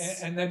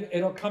 And then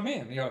it'll come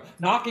in,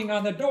 knocking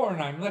on the door,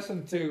 and I'm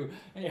listening to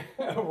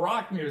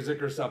rock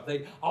music or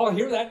something. I'll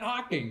hear that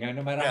knocking,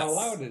 no matter how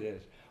loud it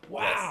is.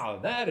 Wow,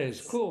 that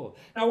is cool.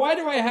 Now, why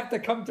do I have to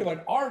come to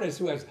an artist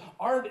who has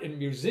art in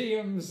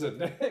museums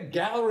and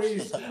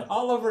galleries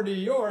all over New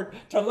York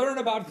to learn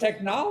about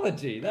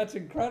technology? That's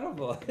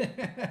incredible.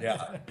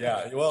 Yeah.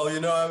 Well,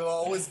 I'm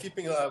always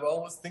thinking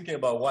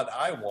about what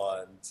I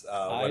want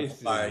when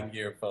buying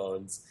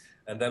earphones.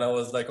 And then I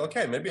was like,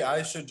 okay, maybe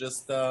I should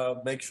just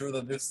make sure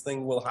that this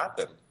thing will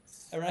happen.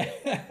 All right.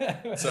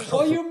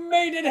 Well, you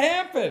made it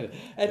happen.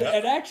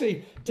 And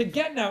actually, to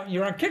get now,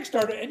 you're on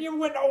Kickstarter, and you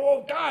went,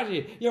 oh, God,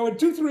 in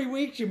 2-3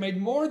 weeks, you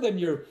made more than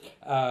your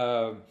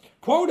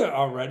quota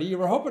already. You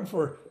were hoping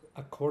for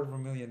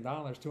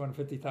 $250,000,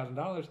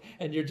 $250,000,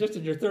 and you're just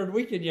in your third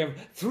week and you have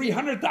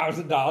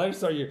 $300,000.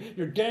 So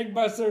you're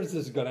gangbusters. This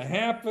is going to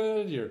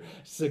happen. You're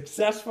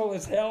successful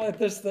as hell at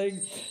this thing.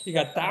 You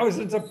got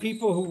thousands of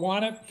people who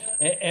want it.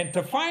 And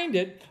to find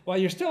it, while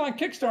you're still on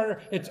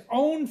Kickstarter, it's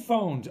Own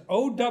Phones,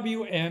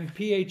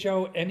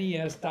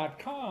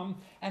 OWNPHONES.com,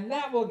 and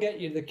that will get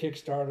you the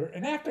Kickstarter.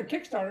 And after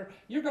Kickstarter,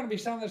 you're going to be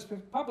selling this to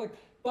the public,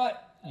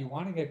 but you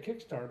want to get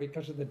Kickstarter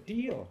because of the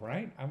deal,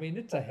 right? I mean,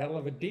 it's a hell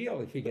of a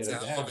deal if you get it.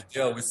 It's a hell of a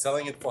deal. We're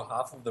selling it for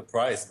half of the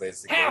price,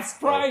 basically. Half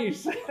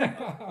price!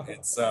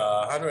 It's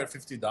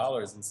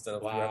 $150 instead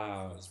of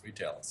 $300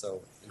 retail.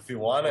 So if you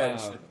want it,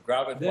 you should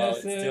grab it while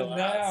it's still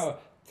now.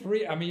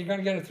 You're going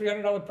to get a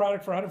 $300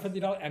 product for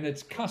 $150, and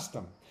it's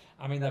custom.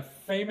 I mean, the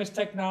famous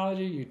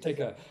technology, you take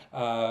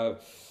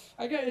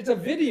it's a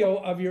video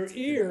of your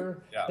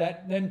ear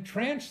that then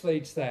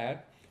translates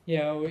that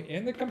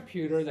in the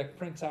computer that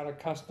prints out a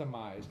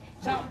customized.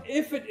 Now,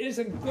 if it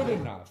isn't good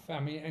enough,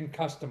 and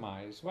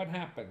customized, what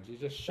happens? You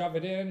just shove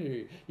it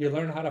in, you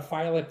learn how to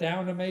file it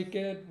down to make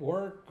it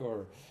work,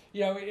 or,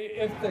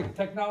 if the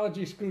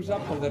technology screws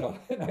up a little,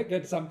 and I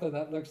get something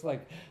that looks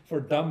like for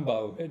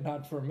Dumbo and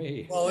not for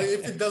me. Well,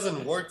 if it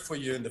doesn't work for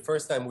you in the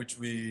first time, which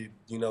we,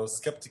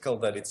 skeptical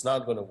that it's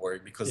not going to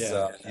work because,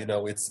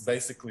 it's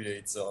basically,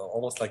 it's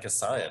almost like a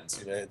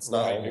science, it's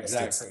not almost,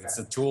 it's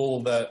a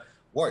tool that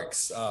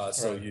works.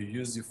 So you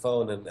use your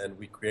phone and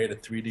we create a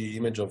 3D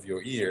image of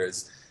your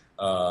ears.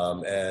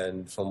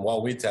 And from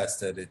what we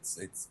tested,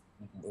 it's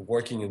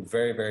working in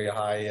very, very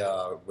high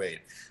rate.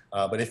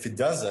 But if it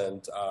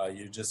doesn't,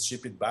 you just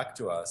ship it back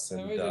to us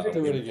and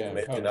do it again.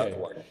 Make another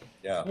one.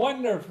 Yeah.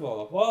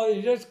 Wonderful. Well,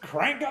 you just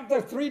crank up the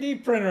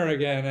 3D printer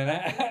again and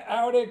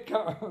out it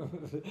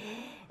comes.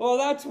 Well,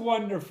 that's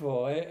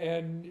wonderful.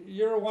 And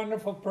you're a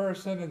wonderful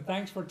person, and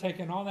thanks for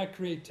taking all that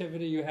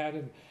creativity you had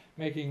and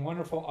making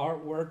wonderful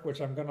artwork,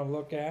 which I'm going to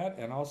look at,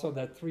 and also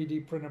that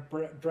 3D printed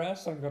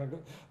dress. I'm going to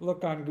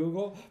look on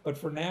Google. But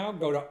for now,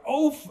 go to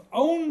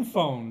Own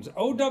Phones,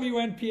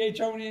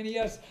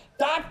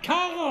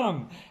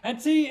 OWNPHONES.com,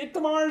 and see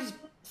Itamar's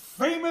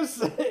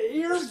famous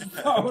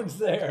earphones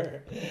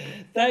there.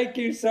 Thank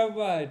you so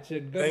much,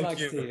 and good luck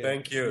to you.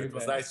 Thank you. It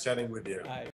was nice chatting with you.